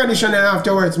on the air conditioning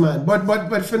afterwards, man.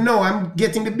 But for now, I'm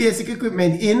getting the basic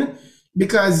equipment in,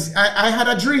 because I had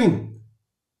a dream.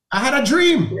 Yeah.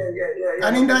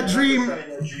 And in that dream, we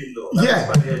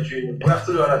have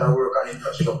to do another work on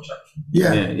infrastructure.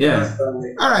 Yeah.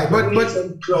 All right, but we need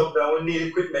some club, we need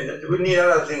equipment, we need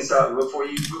other things before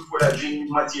that dream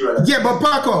material. Yeah, but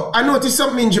Paco, I noticed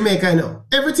something in Jamaica now.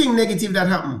 Everything negative that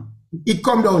happened, it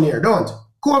come down here, don't?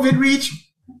 COVID reach,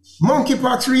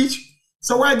 monkeypox reach.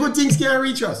 So why good things can't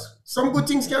reach us? Some good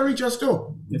things can reach us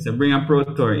too. Yes, bring a Pro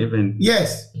Tour event.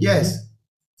 Yes.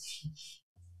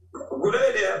 Good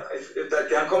idea. If that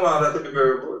can come out, that would be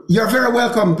very good. You're very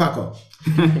welcome, Paco.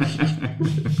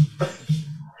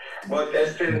 But I'm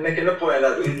still making the point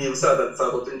that we need certain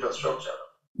sort of infrastructure.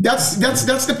 That's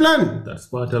the plan. That's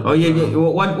part of Oh yeah.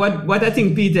 What I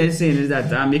think Peter is saying is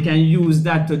that you can use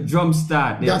that to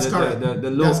jumpstart the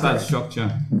local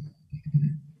structure.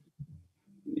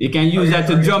 You can use that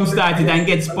to jumpstart it and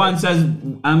get sponsors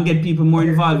and get people more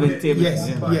involved with table. Yes.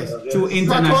 Through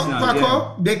international.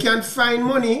 Paco, they can find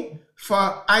money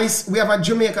for ice. We have a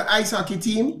Jamaica ice hockey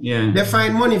team. Yeah. They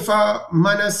find money for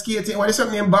manor skating. What is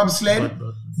something named bobsled,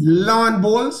 lawn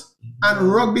bowls, and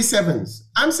rugby sevens.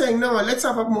 I'm saying no. Let's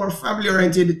have a more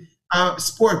family-oriented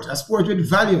sport, a sport with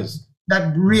values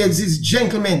that raises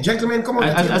gentlemen. Gentlemen, come on.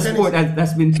 A sport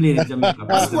that's been played in Jamaica.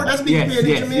 A sport that's been played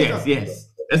in Jamaica. Yes.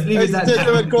 Let's leave it at that.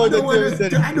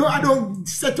 I don't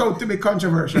set out to be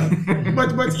controversial,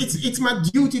 but it's my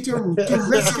duty to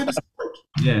rescue the sport.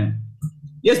 Yeah.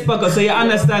 Yes, Paco. So you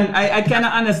understand? I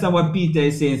cannot understand what Peter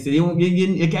is saying. So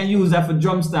you can use that for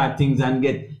jumpstart things and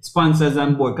get sponsors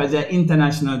on board because they're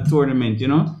international tournament. You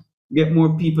know, get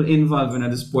more people involved in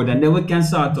the sport, and then we can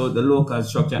sort out the local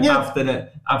structure after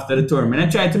the tournament and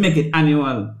try to make it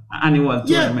annual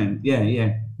tournament.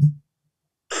 Yeah.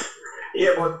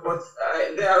 Yeah, but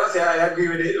I agree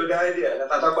with the idea.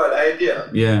 That's not a bad idea.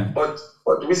 Yeah. But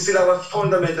we still have a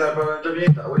fundamental problem in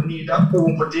Jamaica. We need a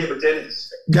home for table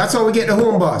tennis. That's how we get the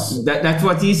home, boss. That's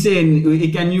what he's saying. He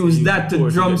can use that to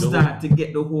jumpstart to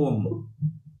get the home.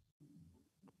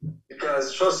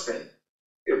 Because trust me,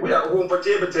 if we have home for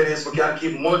table tennis, we can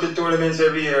keep multi-tournaments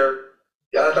every year.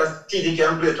 Yeah, that TD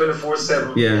can play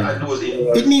 24/7. Yeah.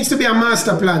 It needs to be a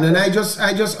master plan, and I just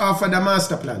offered a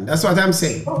master plan. That's what I'm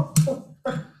saying.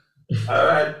 All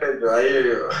right, Pedro, I hear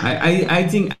you. I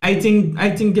think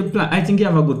your plan. I think you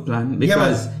have a good plan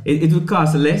because it will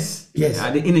cost less. Yes.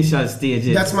 At the initial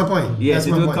stages. That's my point. Yes,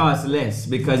 it will cost less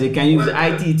because you can use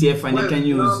ITTF and you can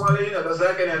use. Normally, that's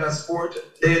like any other sport.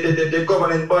 The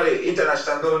governing body,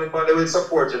 international governing body, will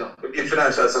support. Will give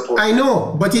financial support. I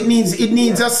know, but it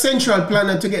needs a central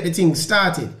planner to get the thing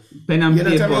started. Pen and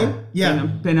paper. What I mean? Yeah.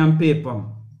 Pen and paper.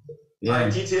 Yeah.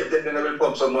 ITTF, then they will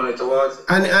pump some money towards it.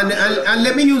 And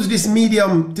let me use this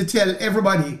medium to tell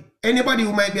anybody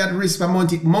who might be at risk for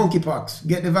monkeypox,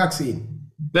 get the vaccine.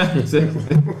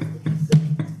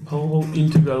 How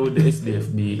integral would the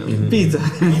SDF be in Peter?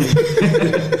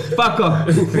 Paco.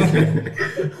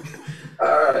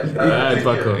 All right,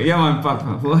 Paco. Yeah, man,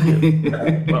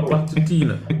 Paco. Back to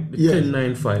Tina, the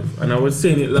 1095. And I was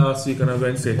saying it last week and I'm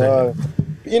going to say it.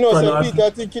 You know, so Peter, I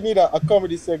think you need a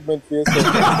comedy segment for yourself.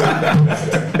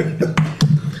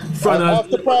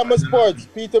 After Primal Sports,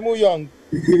 Peter Muyong.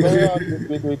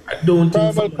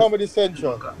 Primal Comedy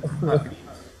Central.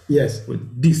 Yes. With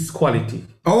this quality.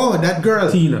 Oh, that girl.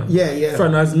 Tina. Yeah.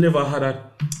 Fran has never had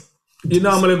a. He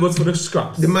normally goes for the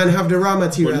scraps. The man have the raw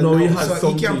material. But now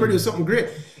so he can produce something great.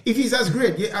 If he's as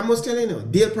great, I must tell you,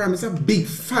 Dale Prime is a big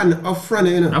fan of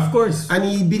Frano, Of course. And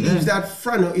he believes that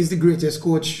Frano is the greatest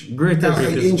coach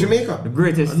in Jamaica. The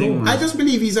greatest thing. I just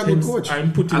believe he's a good coach.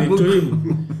 I'm putting it to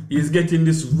him. He's getting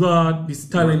this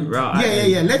talent.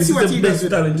 Yeah. Let's see what he does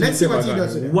with it. Let's see what he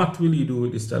does with it. What will he do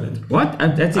with this talent? What? I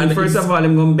think first of all,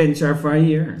 I'm going to bench her for a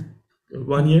year.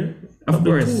 1 year? Of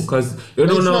course. Because you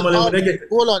don't normally when they get...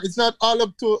 Hold on, it's not all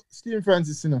up to Steve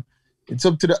Francis, It's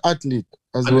up to the athlete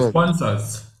as and well. The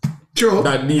sponsors. True.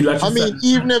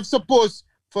 Even if suppose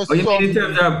for some... you mean in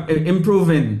terms of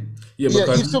improving? Yeah,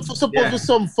 if suppose for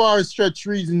some far stretch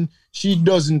reason she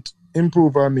doesn't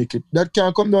improve or make it, that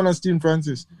can come down on Steve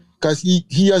Francis because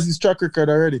he has his track record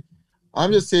already.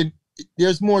 I'm just saying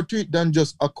there's more to it than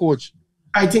just a coach.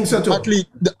 I think so too.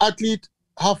 The athlete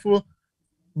have to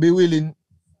be willing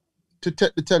to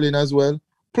take the telling as well.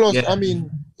 Plus,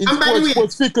 in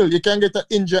sports fickle, you can get an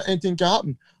injury, anything can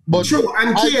happen. But true,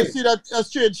 and I can see that a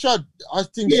straight shot. I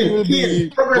think she will be.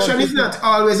 Progression is not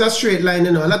always a straight line,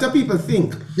 A lot of people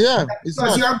think. Yeah, it's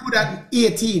because not. you're good at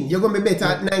 18, you're going to be better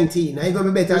at 19, and you're going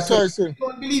to be better at 20. I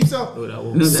don't believe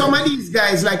so. Some of these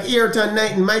guys, like Ayrton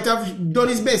Knighton, might have done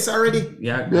his best already.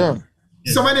 Yeah.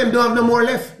 Some of them don't have no more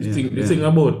left. The thing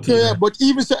about Tina. Yeah, but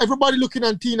even so, everybody looking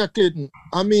at Tina Clayton,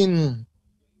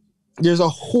 there's a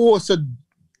host of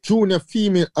junior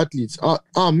female athletes,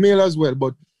 male as well,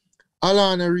 but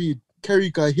Alana Reid,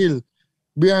 Kerika Hill,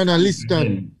 Brianna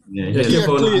Liston, Tia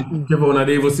Clayton. Kevona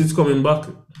Davis is coming back.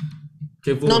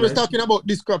 No, I'm just talking about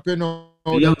this crap, At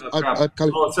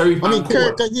sorry.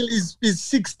 Kerika Hill is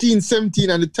 16, 17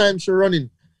 and the time she's running.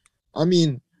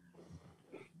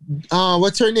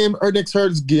 What's her name? Her next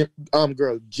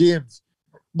girl, James.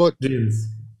 But James.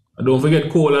 And don't forget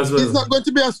Cole as well. It's not going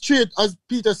to be as straight, as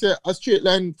Peter said, a straight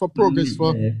line for progress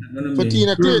for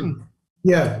Tina Clayton.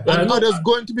 Yeah. And others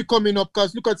going to be coming up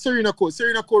because look at Serena Cole.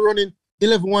 Serena Cole running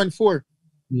 11.14.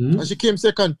 And she came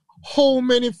second. How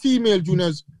many female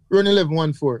juniors run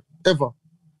 11.14 ever?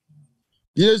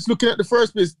 You're just looking at the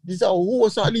first place. These are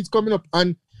host athletes coming up.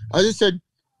 And as I said,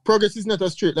 progress is not a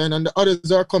straight line and the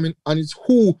others are coming. And it's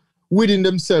who within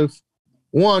themselves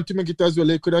want to make it as well.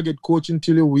 They could have get coaching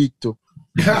till a week too.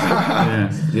 You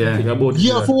have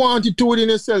to want it to within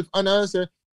yourself. And as I say,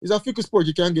 it's a fickle sport.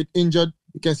 You can get injured.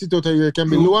 You can sit out here. You can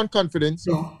be low on confidence.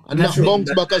 And not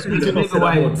bounce back as quick enough.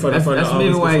 That's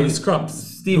maybe why scraps.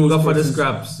 Steve go for the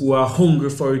scraps. Who are hungry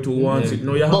for it, who want it.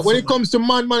 No, but when it comes to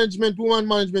man management, woman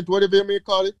management, whatever you may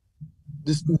call it,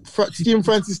 this Team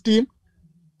Francis team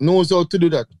knows how to do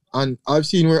that. And I've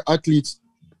seen where athletes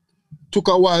took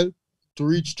a while to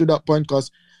reach to that point because,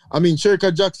 I mean,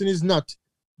 Sherika Jackson is not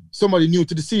somebody new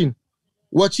to the scene.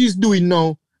 What she's doing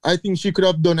now, I think she could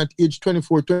have done at age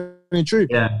 24, 23.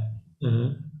 Yeah.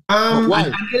 Mm-hmm. And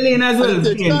Elaine as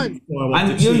well.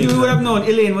 And you would have known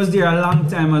Elaine was there a long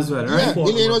time as well, right? Yeah,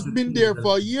 Elaine has been there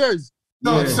for years.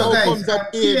 No, so guys, comes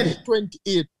at age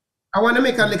 28. I want to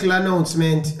make a little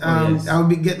announcement. I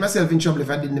would get myself in trouble if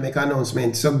I didn't make an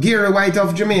announcement. So Gary White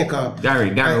of Jamaica.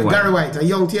 Gary White, a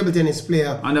young table tennis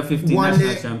player. Under 15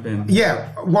 national champion.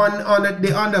 Yeah, won on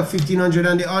the under 1500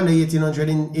 and the under 1800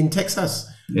 in Texas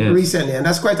recently. And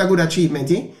that's quite a good achievement,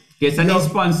 eh? Yes, and he's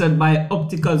sponsored by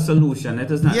Optical Solution. Let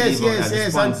us not yes.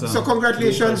 And so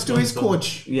congratulations to his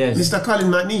coach, Mr. Colin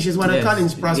McNeish is one of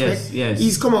Colin's prospects.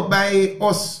 He's come up by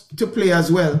us to play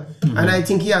as well, and I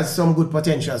think he has some good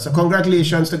potential. So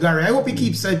congratulations to Gary. I hope he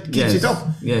keeps it up.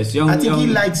 Yes, I think he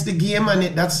likes the game,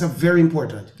 and that's very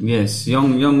important. Yes,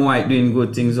 young White doing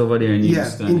good things over there in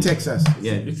Houston. In Texas.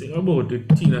 Yeah. The thing about the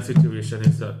Tina situation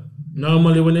is that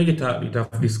normally when you get an athlete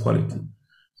of this quality,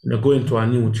 you go into a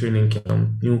new training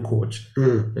camp, new coach,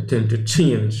 you tend to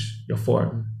change your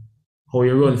form. How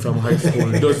you run from high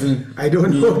school doesn't... I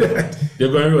don't know that.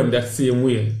 You're going to run that same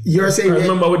way. You're saying... I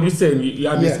remember what you're saying, you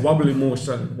had this wobbly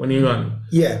motion when you run.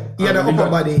 Yeah, you had the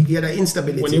upper body, you had the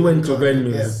instability. When you went to Glen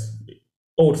Mills,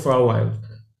 out for a while,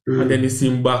 and then you see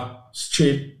him back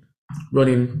straight,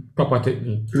 running proper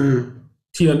technique.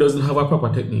 Tina doesn't have a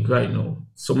proper technique right now.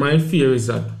 So my fear is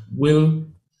that will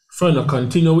Fernanda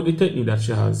continue with the technique that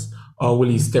she has, or will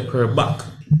he step her back?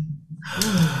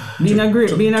 Being a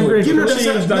great you know,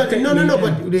 no,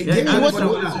 but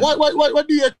what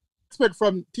do you expect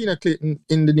from Tina Clayton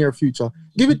in the near future?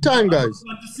 Give it time, guys.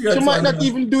 She might not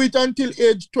even do it until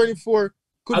age 24.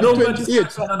 Could I don't be want to see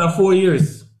it for another 4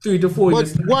 years, 3 to 4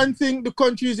 years. But one thing, the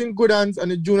country is in good hands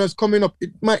and the juniors coming up.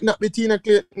 It might not be Tina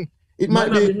Clayton. It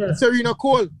might be Serena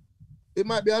Cole. It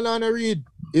might be Alana Reid.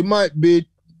 It might be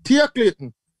Tia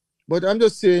Clayton. But I'm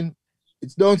just saying,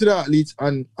 it's down to the athletes,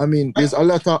 and I mean, there's a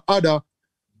lot of other.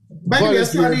 By the way,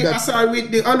 I saw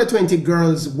with the under 20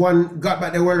 girls, one got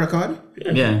back the world record.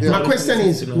 Yeah. My question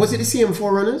is, was it the same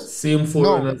four runners? Same four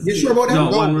runners. You sure about that? No,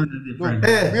 one runner different.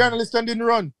 Brianna Liston didn't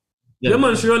run. Yeah,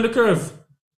 man, she ran the curve.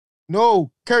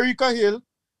 No, Kerrika Hill,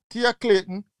 Tia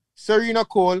Clayton, Serena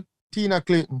Cole, Tina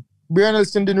Clayton. Brianna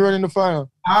Liston didn't run in the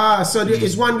final. So there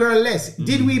is one girl less.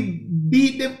 Did we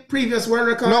beat the previous world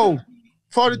record? No.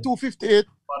 42.58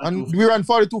 and we ran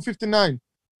 42.59.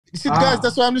 You see, guys,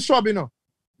 that's why I'm the shrub, you know.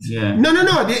 Yeah. No.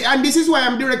 And this is why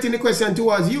I'm directing the question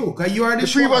towards you, because you are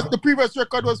the previous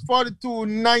record was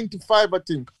 42.95, I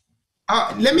think.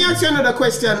 Let me ask you another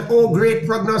question, oh great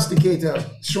prognosticator,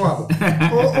 Schwab.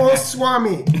 oh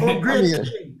Swami, oh great.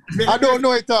 I don't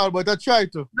know it all, but I try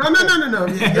to. No.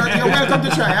 You're welcome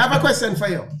to try. I have a question for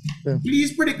you. Yeah.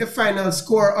 Please predict the final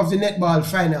score of the netball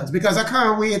finals, because I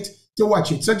can't wait to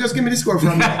watch it. So just give me the score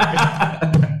from there.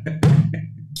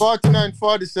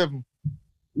 49-47.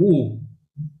 Ooh.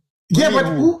 Yeah, but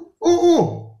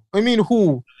who? I mean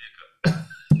who?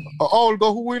 All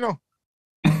go who we know.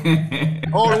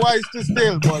 All wise to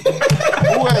still, but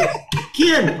who else?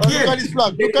 Ken. Look at this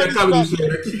flag.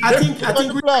 I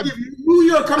think we give you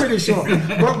your comedy show.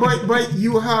 But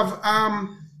you have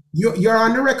you're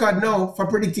on the record now for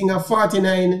predicting a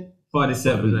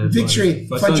 47 victory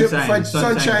for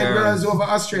Sunshine Girls over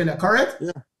Australia, correct?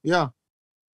 Yeah.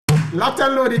 Locked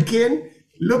and loaded, Ken.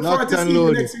 Look forward to seeing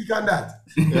you next week on that.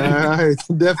 Yeah,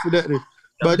 definitely.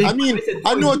 But I mean,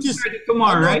 I noticed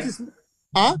tomorrow, right?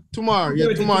 Tomorrow.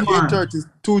 Yeah, tomorrow 8:30,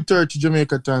 2:30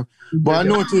 Jamaica time. But I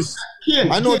noticed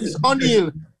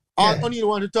O'Neill. All O'Neill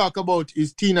want to talk about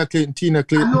is Tina Clayton. I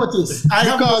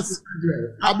noticed.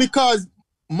 Because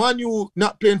Manu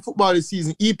not playing football this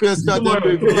season. EPL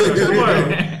started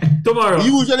tomorrow.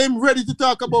 Usually I'm ready to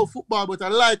talk about football, but I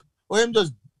like him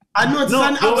just. I know it's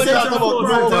an upset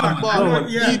about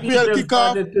EPL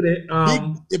kickoff.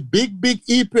 Big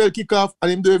EPL kickoff,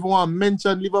 and him don't even want to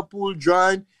mention Liverpool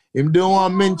drawing. Him don't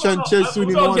want to mention Chelsea.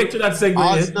 We don't get to that segment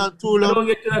Arsenal too long. Don't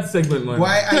get to that segment, man.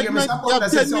 Why I hear Mr. Butler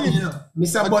say something, you know.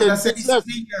 Mr. Butler said it's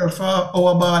clear for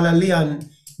our ball and Leon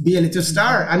Bailey to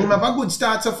start. And him have a good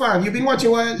start so far. Have you been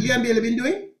watching what Leon Bailey been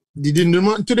doing? He didn't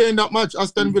do today in that match.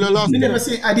 Aston Villa lost.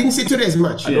 I didn't see today's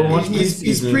match. I don't watch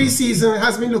his pre-season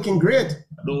has been looking great.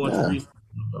 I don't watch pre-season.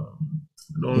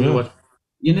 I don't really watch.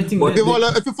 You know, think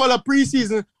if you follow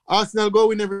pre-season, Arsenal go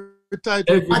win every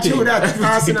title. I told that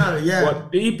Arsenal, yeah.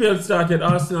 What, the EPL started,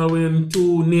 Arsenal winning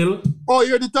 2-0. Oh,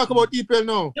 you already talk about EPL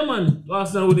now? Yeah, man.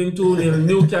 Arsenal winning 2-0.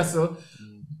 Newcastle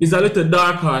is a little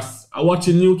dark horse. I'm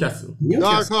watching Newcastle.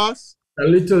 Dark horse? A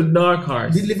little dark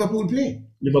horse. Did Liverpool play?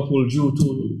 Liverpool drew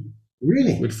 2-0.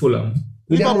 Really? With Fulham.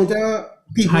 People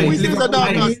who is a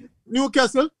dark horse?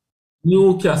 Newcastle?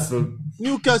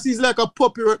 Newcastle is like a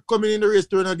puppy coming in the race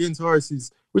to run against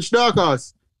horses. Which dark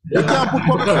horse? You can't put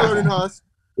puppy running horse.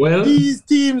 Well, these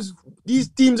teams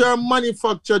are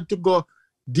manufactured to go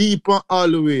deep and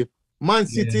all the way. Man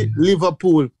City,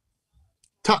 Liverpool,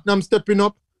 Tottenham stepping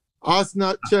up,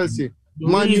 Arsenal, Chelsea.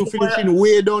 Man U finishing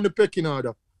way down the pecking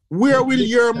order. Where will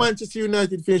your Manchester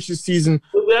United finish this season?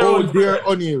 Oh, they're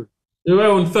unreal. They were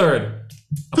on third.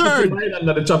 Right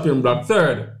under the chopping block.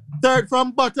 Third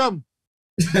from bottom.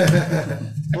 Third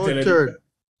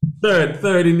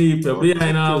in EPL.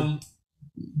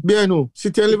 Behind who?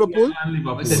 City and Liverpool?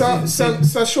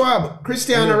 So Schwab,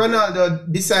 Cristiano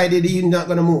Ronaldo decided he's not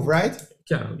going to move, right?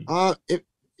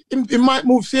 It might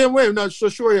move same way. I'm not so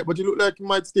sure yet, but it look like he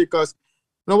might stay because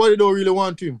nobody don't really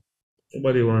want him.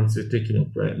 Nobody wants to take him up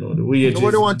right now.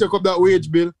 Nobody want to take up that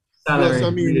wage bill. Plus, I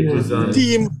mean,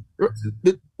 team.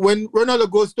 When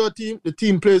Ronaldo goes to a team, the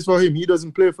team plays for him. He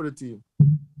doesn't play for the team.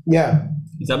 Yeah.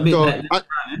 It's a bit like that.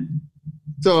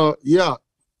 So, yeah.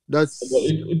 That's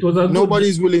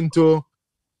nobody's willing to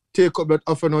take up that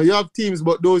offer now. You have teams,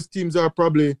 but those teams are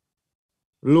probably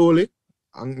lowly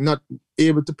and not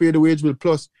able to pay the wage bill.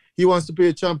 Plus, he wants to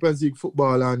play Champions League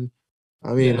football, and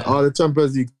I mean, all the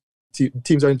Champions League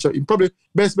teams are in charge. Probably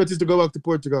best bet is to go back to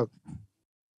Portugal. I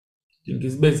think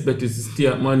his best bet is to stay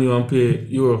at Man U and pay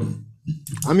Euro.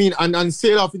 I mean, and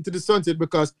sail off into the sunset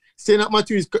because staying at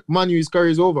Man U, his career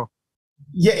is over.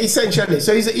 Yeah, essentially.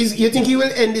 So you think he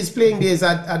will end his playing days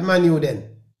at Man U then?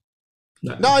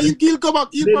 No, he'll come back.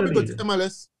 He'll probably go to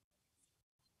MLS.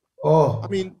 Oh, I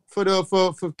mean, but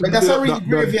that's a really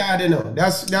graveyard, you know.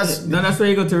 That's where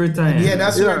you go to retire. Yeah,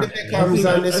 that's where the Beckhams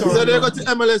and the so they go to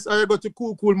MLS or you go to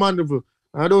cool Mandeville.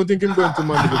 I don't think he's going to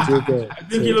Mandeville. I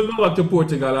think he'll go back to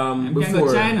Portugal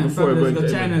before China.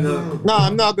 No,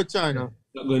 I'm not going to China.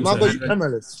 I'm going to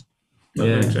MLS. Not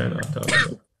going to China at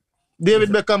all. David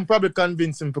Beckham probably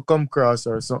convinced him to come cross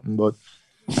or something, but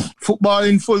football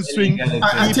in full swing.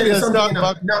 I tell you something,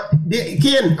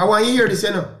 Kian, I want you to hear this,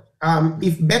 you know.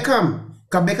 If Beckham,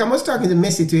 because Beckham was talking to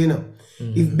Messi too, you know.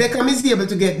 If Beckham is able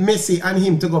to get Messi and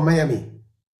him to go Miami.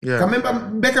 Yeah. Remember,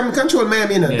 Beckham control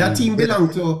Miami, you know. That team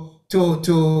belonged to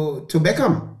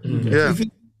Beckham. Yeah.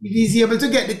 If he's able to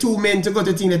get the two men to go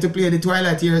to team to play the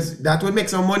Twilight Years, that would make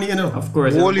some money, you know. Of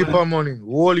course. Wally per money. A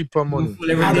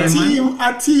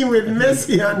team with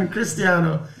Messi and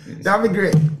Cristiano. That would be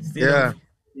great. Yeah,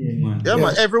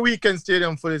 man. Every weekend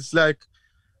stadium full. It's like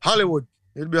Hollywood.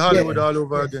 It'll be Hollywood all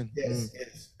over again. Yes.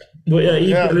 But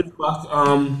EPL is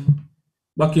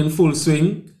back in full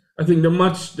swing. I think the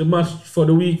match for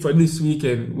this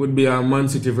weekend would be Man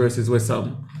City versus West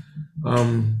Ham.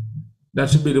 That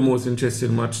should be the most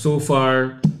interesting match. So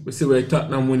far, we see where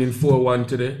Tottenham winning 4-1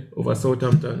 today over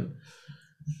Southampton.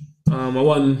 I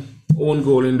won own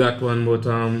goal in that one, but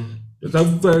it's a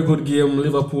very good game.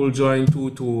 Liverpool drawing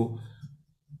 2-2.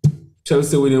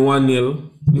 Chelsea winning 1-0.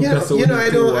 I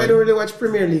don't really watch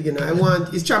Premier League, you know.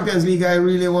 It's Champions League I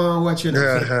really want to watch, you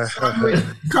know.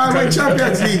 Call my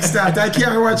Champions League start. I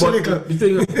can't watch it.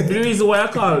 The reason why I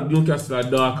call Newcastle a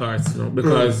dark horse, you know,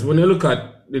 because when you look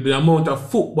at the amount of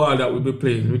football that we'll be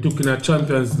playing, we're looking at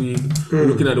Champions League, we're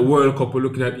looking at the World Cup, we're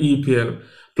looking at EPL,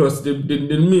 plus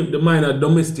the minor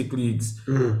domestic leagues.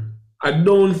 I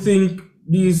don't think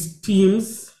these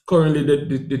teams currently,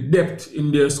 the depth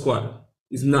in their squad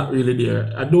is not really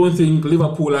there. I don't think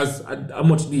Liverpool has a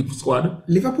much deep squad.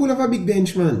 Liverpool have a big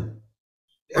bench, man.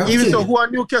 Even so, who are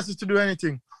Newcastle to do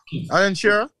anything? Alan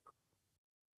Shearer?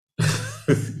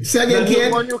 Second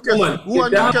kid. Who are Newcastle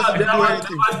to do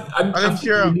anything? Alan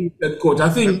Shearer. Coach, I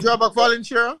think. Draw back for Alan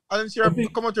Shearer? Alan Shearer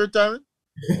come out to retirement?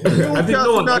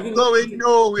 Newcastle not going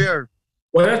nowhere.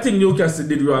 Well, I think Newcastle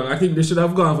did wrong. I think they should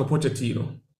have gone for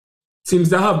Pochettino. Since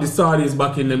they have the Saudis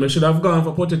back in them, they should have gone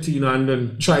for Pochettino and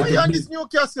then tried to... And this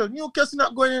Newcastle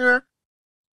not going anywhere.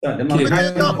 We're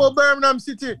talking about Birmingham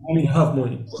City. We have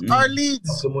money. Our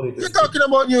Leeds. You're talking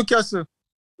about Newcastle.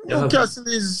 Newcastle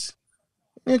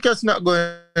not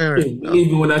going anywhere.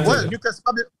 Even when I Well, Newcastle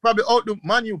probably out the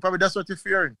Man U. Probably that's what you're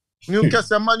fearing.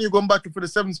 Newcastle and Man U going back for the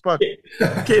 7th spot.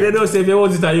 Okay, they don't say if he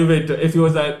wasn't a Juventus, if he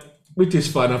was a British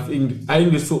fan of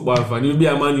English football fan, you'll be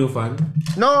a Man U fan.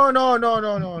 No.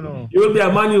 You will be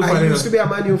a Man U fan. I used to be a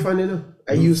Man U fan, you know.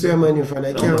 I used to be a Man U fan.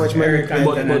 I can't watch Man U. I'm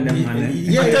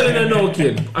telling you now,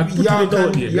 kid. I'm putting it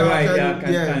out here.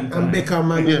 I'm Beckham,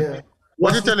 man. Yeah.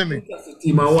 What are you telling me?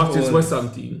 Team and watch this West Ham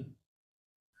team.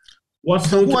 What's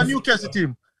who a Newcastle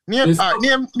team? Name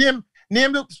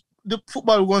the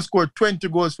football who going to score 20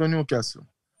 goals for Newcastle.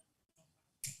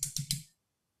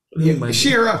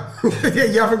 Shearer.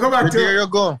 You have to go back to. There you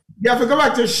go. You have to go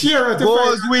back to Shearer.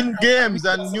 Goals win games,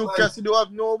 and Newcastle don't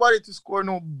have nobody to score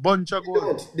no bunch of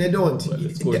goals. They don't.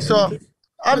 So,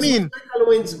 I mean,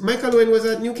 Michael Owen was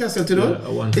at Newcastle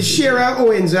today. Shearer,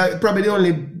 Owens are probably the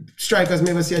only strikers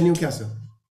never see at Newcastle.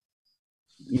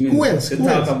 Who else? Who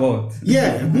else? About?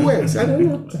 Yeah, who else? I don't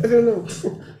know.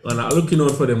 And I'm looking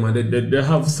out for them, man. They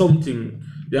have something.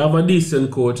 They have a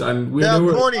decent coach, and they have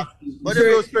money, but they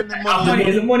don't spend the money.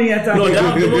 Is the money at No, they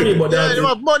have the money, but they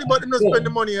have money, but they don't spend the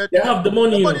money yet. They have the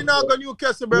money. Nobody now go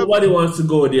Newcastle, bro. Nobody wants to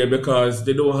go there because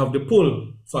they don't have the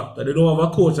pull factor. They don't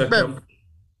have a coach at them.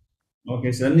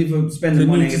 Okay, so they need to spend the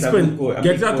money and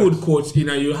get a good coach in,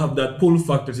 and you have that pull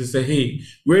factor to say, hey,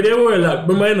 where they were like,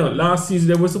 remember, last season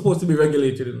they were supposed to be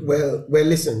regulated. Well,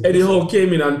 listen. Eddie Howe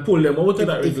came in and pulled them out of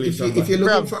that regulation. If you're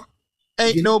looking for,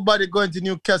 ain't nobody going to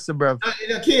Newcastle, bro.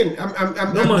 Again,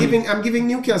 I'm giving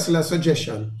Newcastle a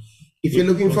suggestion. If you're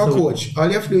looking for a coach, all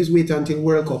you have to do is wait until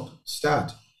World Cup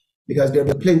start, because there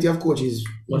will be plenty of coaches.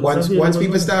 Once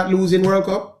people start losing World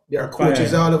Cup, there are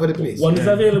coaches all over the place. One is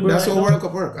available. That's how World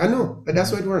Cup works. I know, but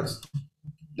that's how it works.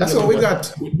 That's how we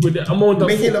got with the amount of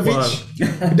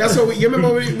Mihailovic. That's how you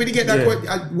remember we get that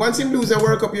coach. Once him lose a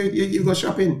World Cup, you go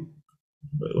shopping.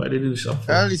 Why they didn't shop?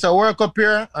 Well, it's a World Cup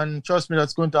here, and trust me,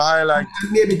 that's going to highlight.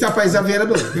 Maybe Tapa is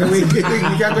available. we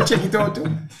can go check it out too.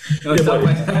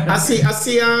 I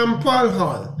see. Paul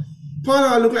Hall. Paul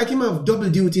Hall look like him have double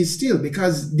duties still,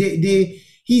 because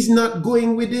he's not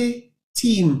going with the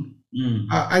team.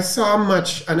 I saw a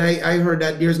match, and I heard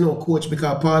that there's no coach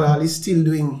because Paul Hall is still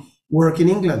doing work in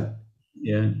England.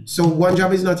 Yeah. So one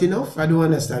job is not enough. I don't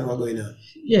understand what's going on.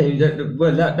 Yeah,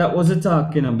 that was a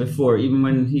talk, before, even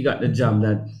when he got the job,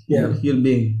 that he'll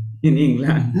be in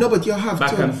England. No, but you have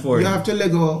back and forth. You have to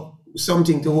let go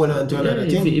something to hold on to another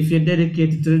thing. If you're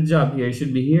dedicated to the job here, you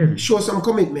should be here. Show some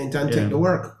commitment and take the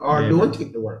work, or don't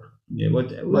take the work. Yeah, but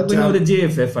we know the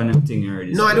JFF and everything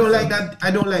already. No, I don't like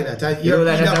that. You're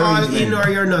either all in or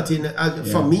you're not in.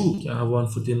 For me, you have 1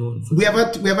 foot in, 1 foot. We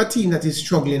have a team that is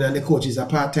struggling, and the coach is a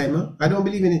part-timer. I don't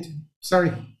believe in it.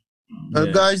 Sorry.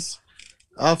 Guys,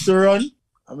 after run,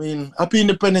 happy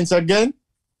independence again.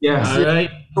 Yeah, all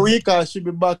right. Week, I should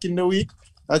be back in the week.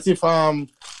 As if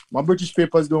my British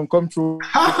papers don't come through.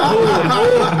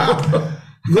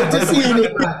 Good to see you.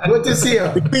 Good to see you.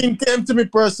 The Queen came to me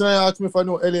personally and asked me if I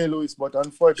know L.A. Lewis, but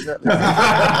unfortunately,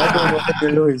 I don't know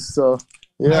L.A. Lewis. So,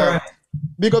 right.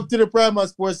 Big up to the Primal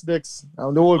Sports Decks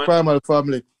and the whole Primal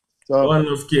family. So, one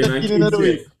of Ken.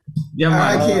 Yeah,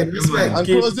 man. Okay, respect. And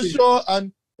close the show,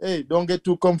 and hey, don't get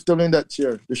too comfortable in that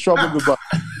chair. The show will be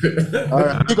back. All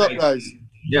right, big up, guys.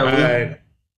 Yeah, right.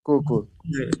 Cool.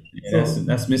 Yeah,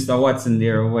 that's Mr. Watson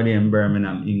there over there in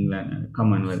Birmingham, England, and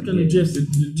Commonwealth Games.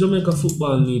 The Jamaica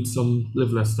football needs some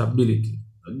level of stability.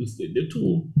 The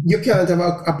two. You can't have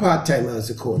a part-timer as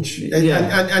a coach.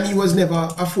 And he was never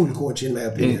a full coach, in my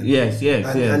opinion. Yes.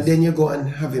 And then you go and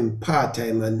have him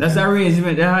part-time. And that's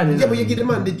arrangement they had. Yeah, but you give the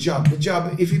man the job. The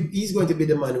job, if he's going to be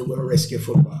the man who's going to rescue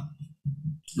football.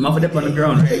 I'm off on the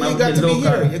ground. You got to be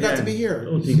here. You got to be here.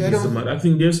 I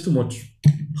think there's too much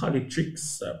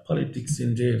politics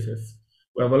in JFF.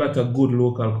 We have a lot of good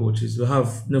local coaches. We have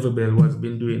Neverbell, who has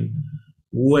been doing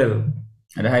well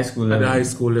at the high school level. High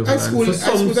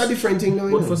school's a different thing now.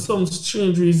 But for some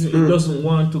strange reason, it doesn't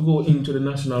want to go into the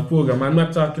national program. I'm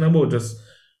not talking about just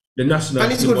the national.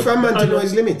 And it's good for a man to know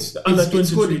his limits.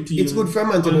 It's good for a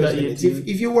man to know his limits.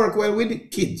 If you work well with the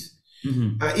kids,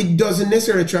 it doesn't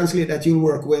necessarily translate that you'll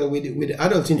work well with the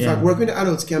adults. In fact, working with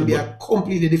adults can be a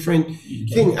completely different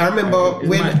thing. I remember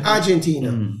when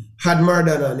Argentina had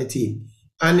Maradona on the team,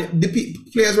 and the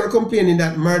players were complaining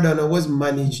that Maradona was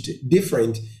managed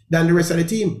different than the rest of the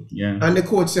team. Yeah. And the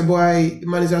coach said, boy, the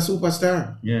man is a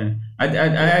superstar. Yeah. I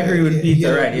agree with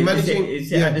Peter, right?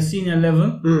 It's at the senior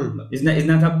level. It's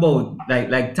not about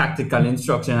like tactical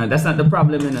instruction. That's not the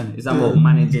problem, you know. It's about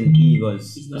managing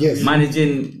egos. Yes.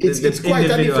 Managing it's quite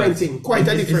a different thing.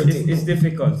 It's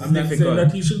difficult. I'm not saying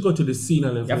that he should go to the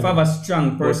senior level. You have to have a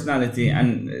strong personality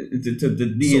and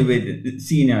to deal with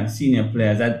senior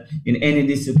players that in any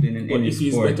discipline, in any sport. If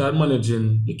he's better at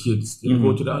managing the kids, he'll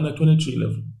go to the under 23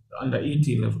 level, the under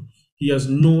 18 level. He has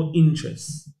no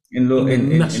interest in the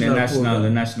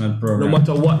national program. No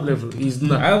matter what level, he's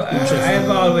not. I've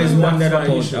always wondered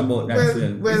about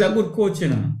that. Well, he's a good coach, you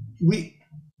know.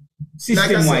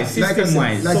 System-wise.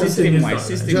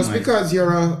 Just because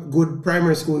you're a good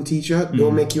primary school teacher,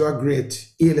 don't make you a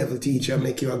great A-level teacher,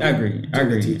 make you a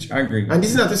good teacher. Agree. And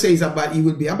this is not to say he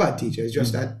will be a bad teacher. It's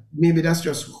just that maybe that's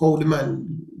just how the man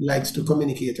likes to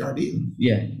communicate or deal.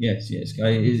 Yeah, yes.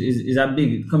 It's a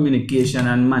big communication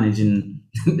and managing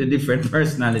the different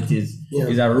personalities. Yeah.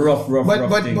 It's a rough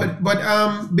thing.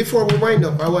 But before we wind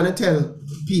up, I want to tell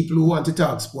people who want to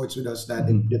talk sports with us that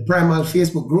the Primal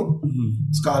Facebook group,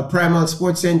 it's called Primal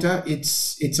Sports Center.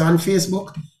 It's on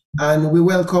Facebook, and we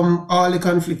welcome all the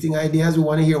conflicting ideas. We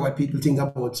want to hear what people think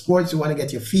about sports. We want to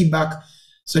get your feedback.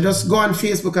 So just go on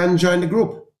Facebook and join the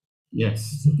group.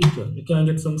 Yes, Peter, you can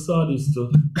get some sardines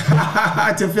too.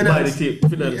 To finance.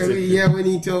 Yeah, we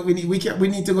need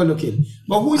to go looking.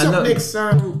 But who's up next,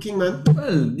 Kingman?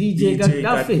 Well, DJ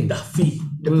Gaddafi.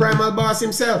 The primal boss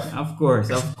himself. Of course.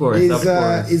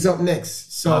 Is up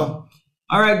next. So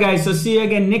all right, guys. So see you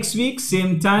again next week,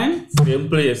 same time, same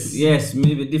place. Yes,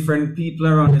 maybe different people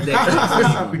around the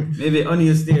deck. Maybe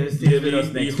Onion stays with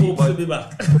us next week. Hope to be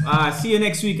back. See you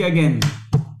next week again.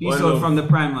 Peace out from the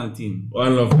Primal team.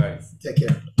 One love, guys. Take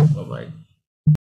care. Bye-bye.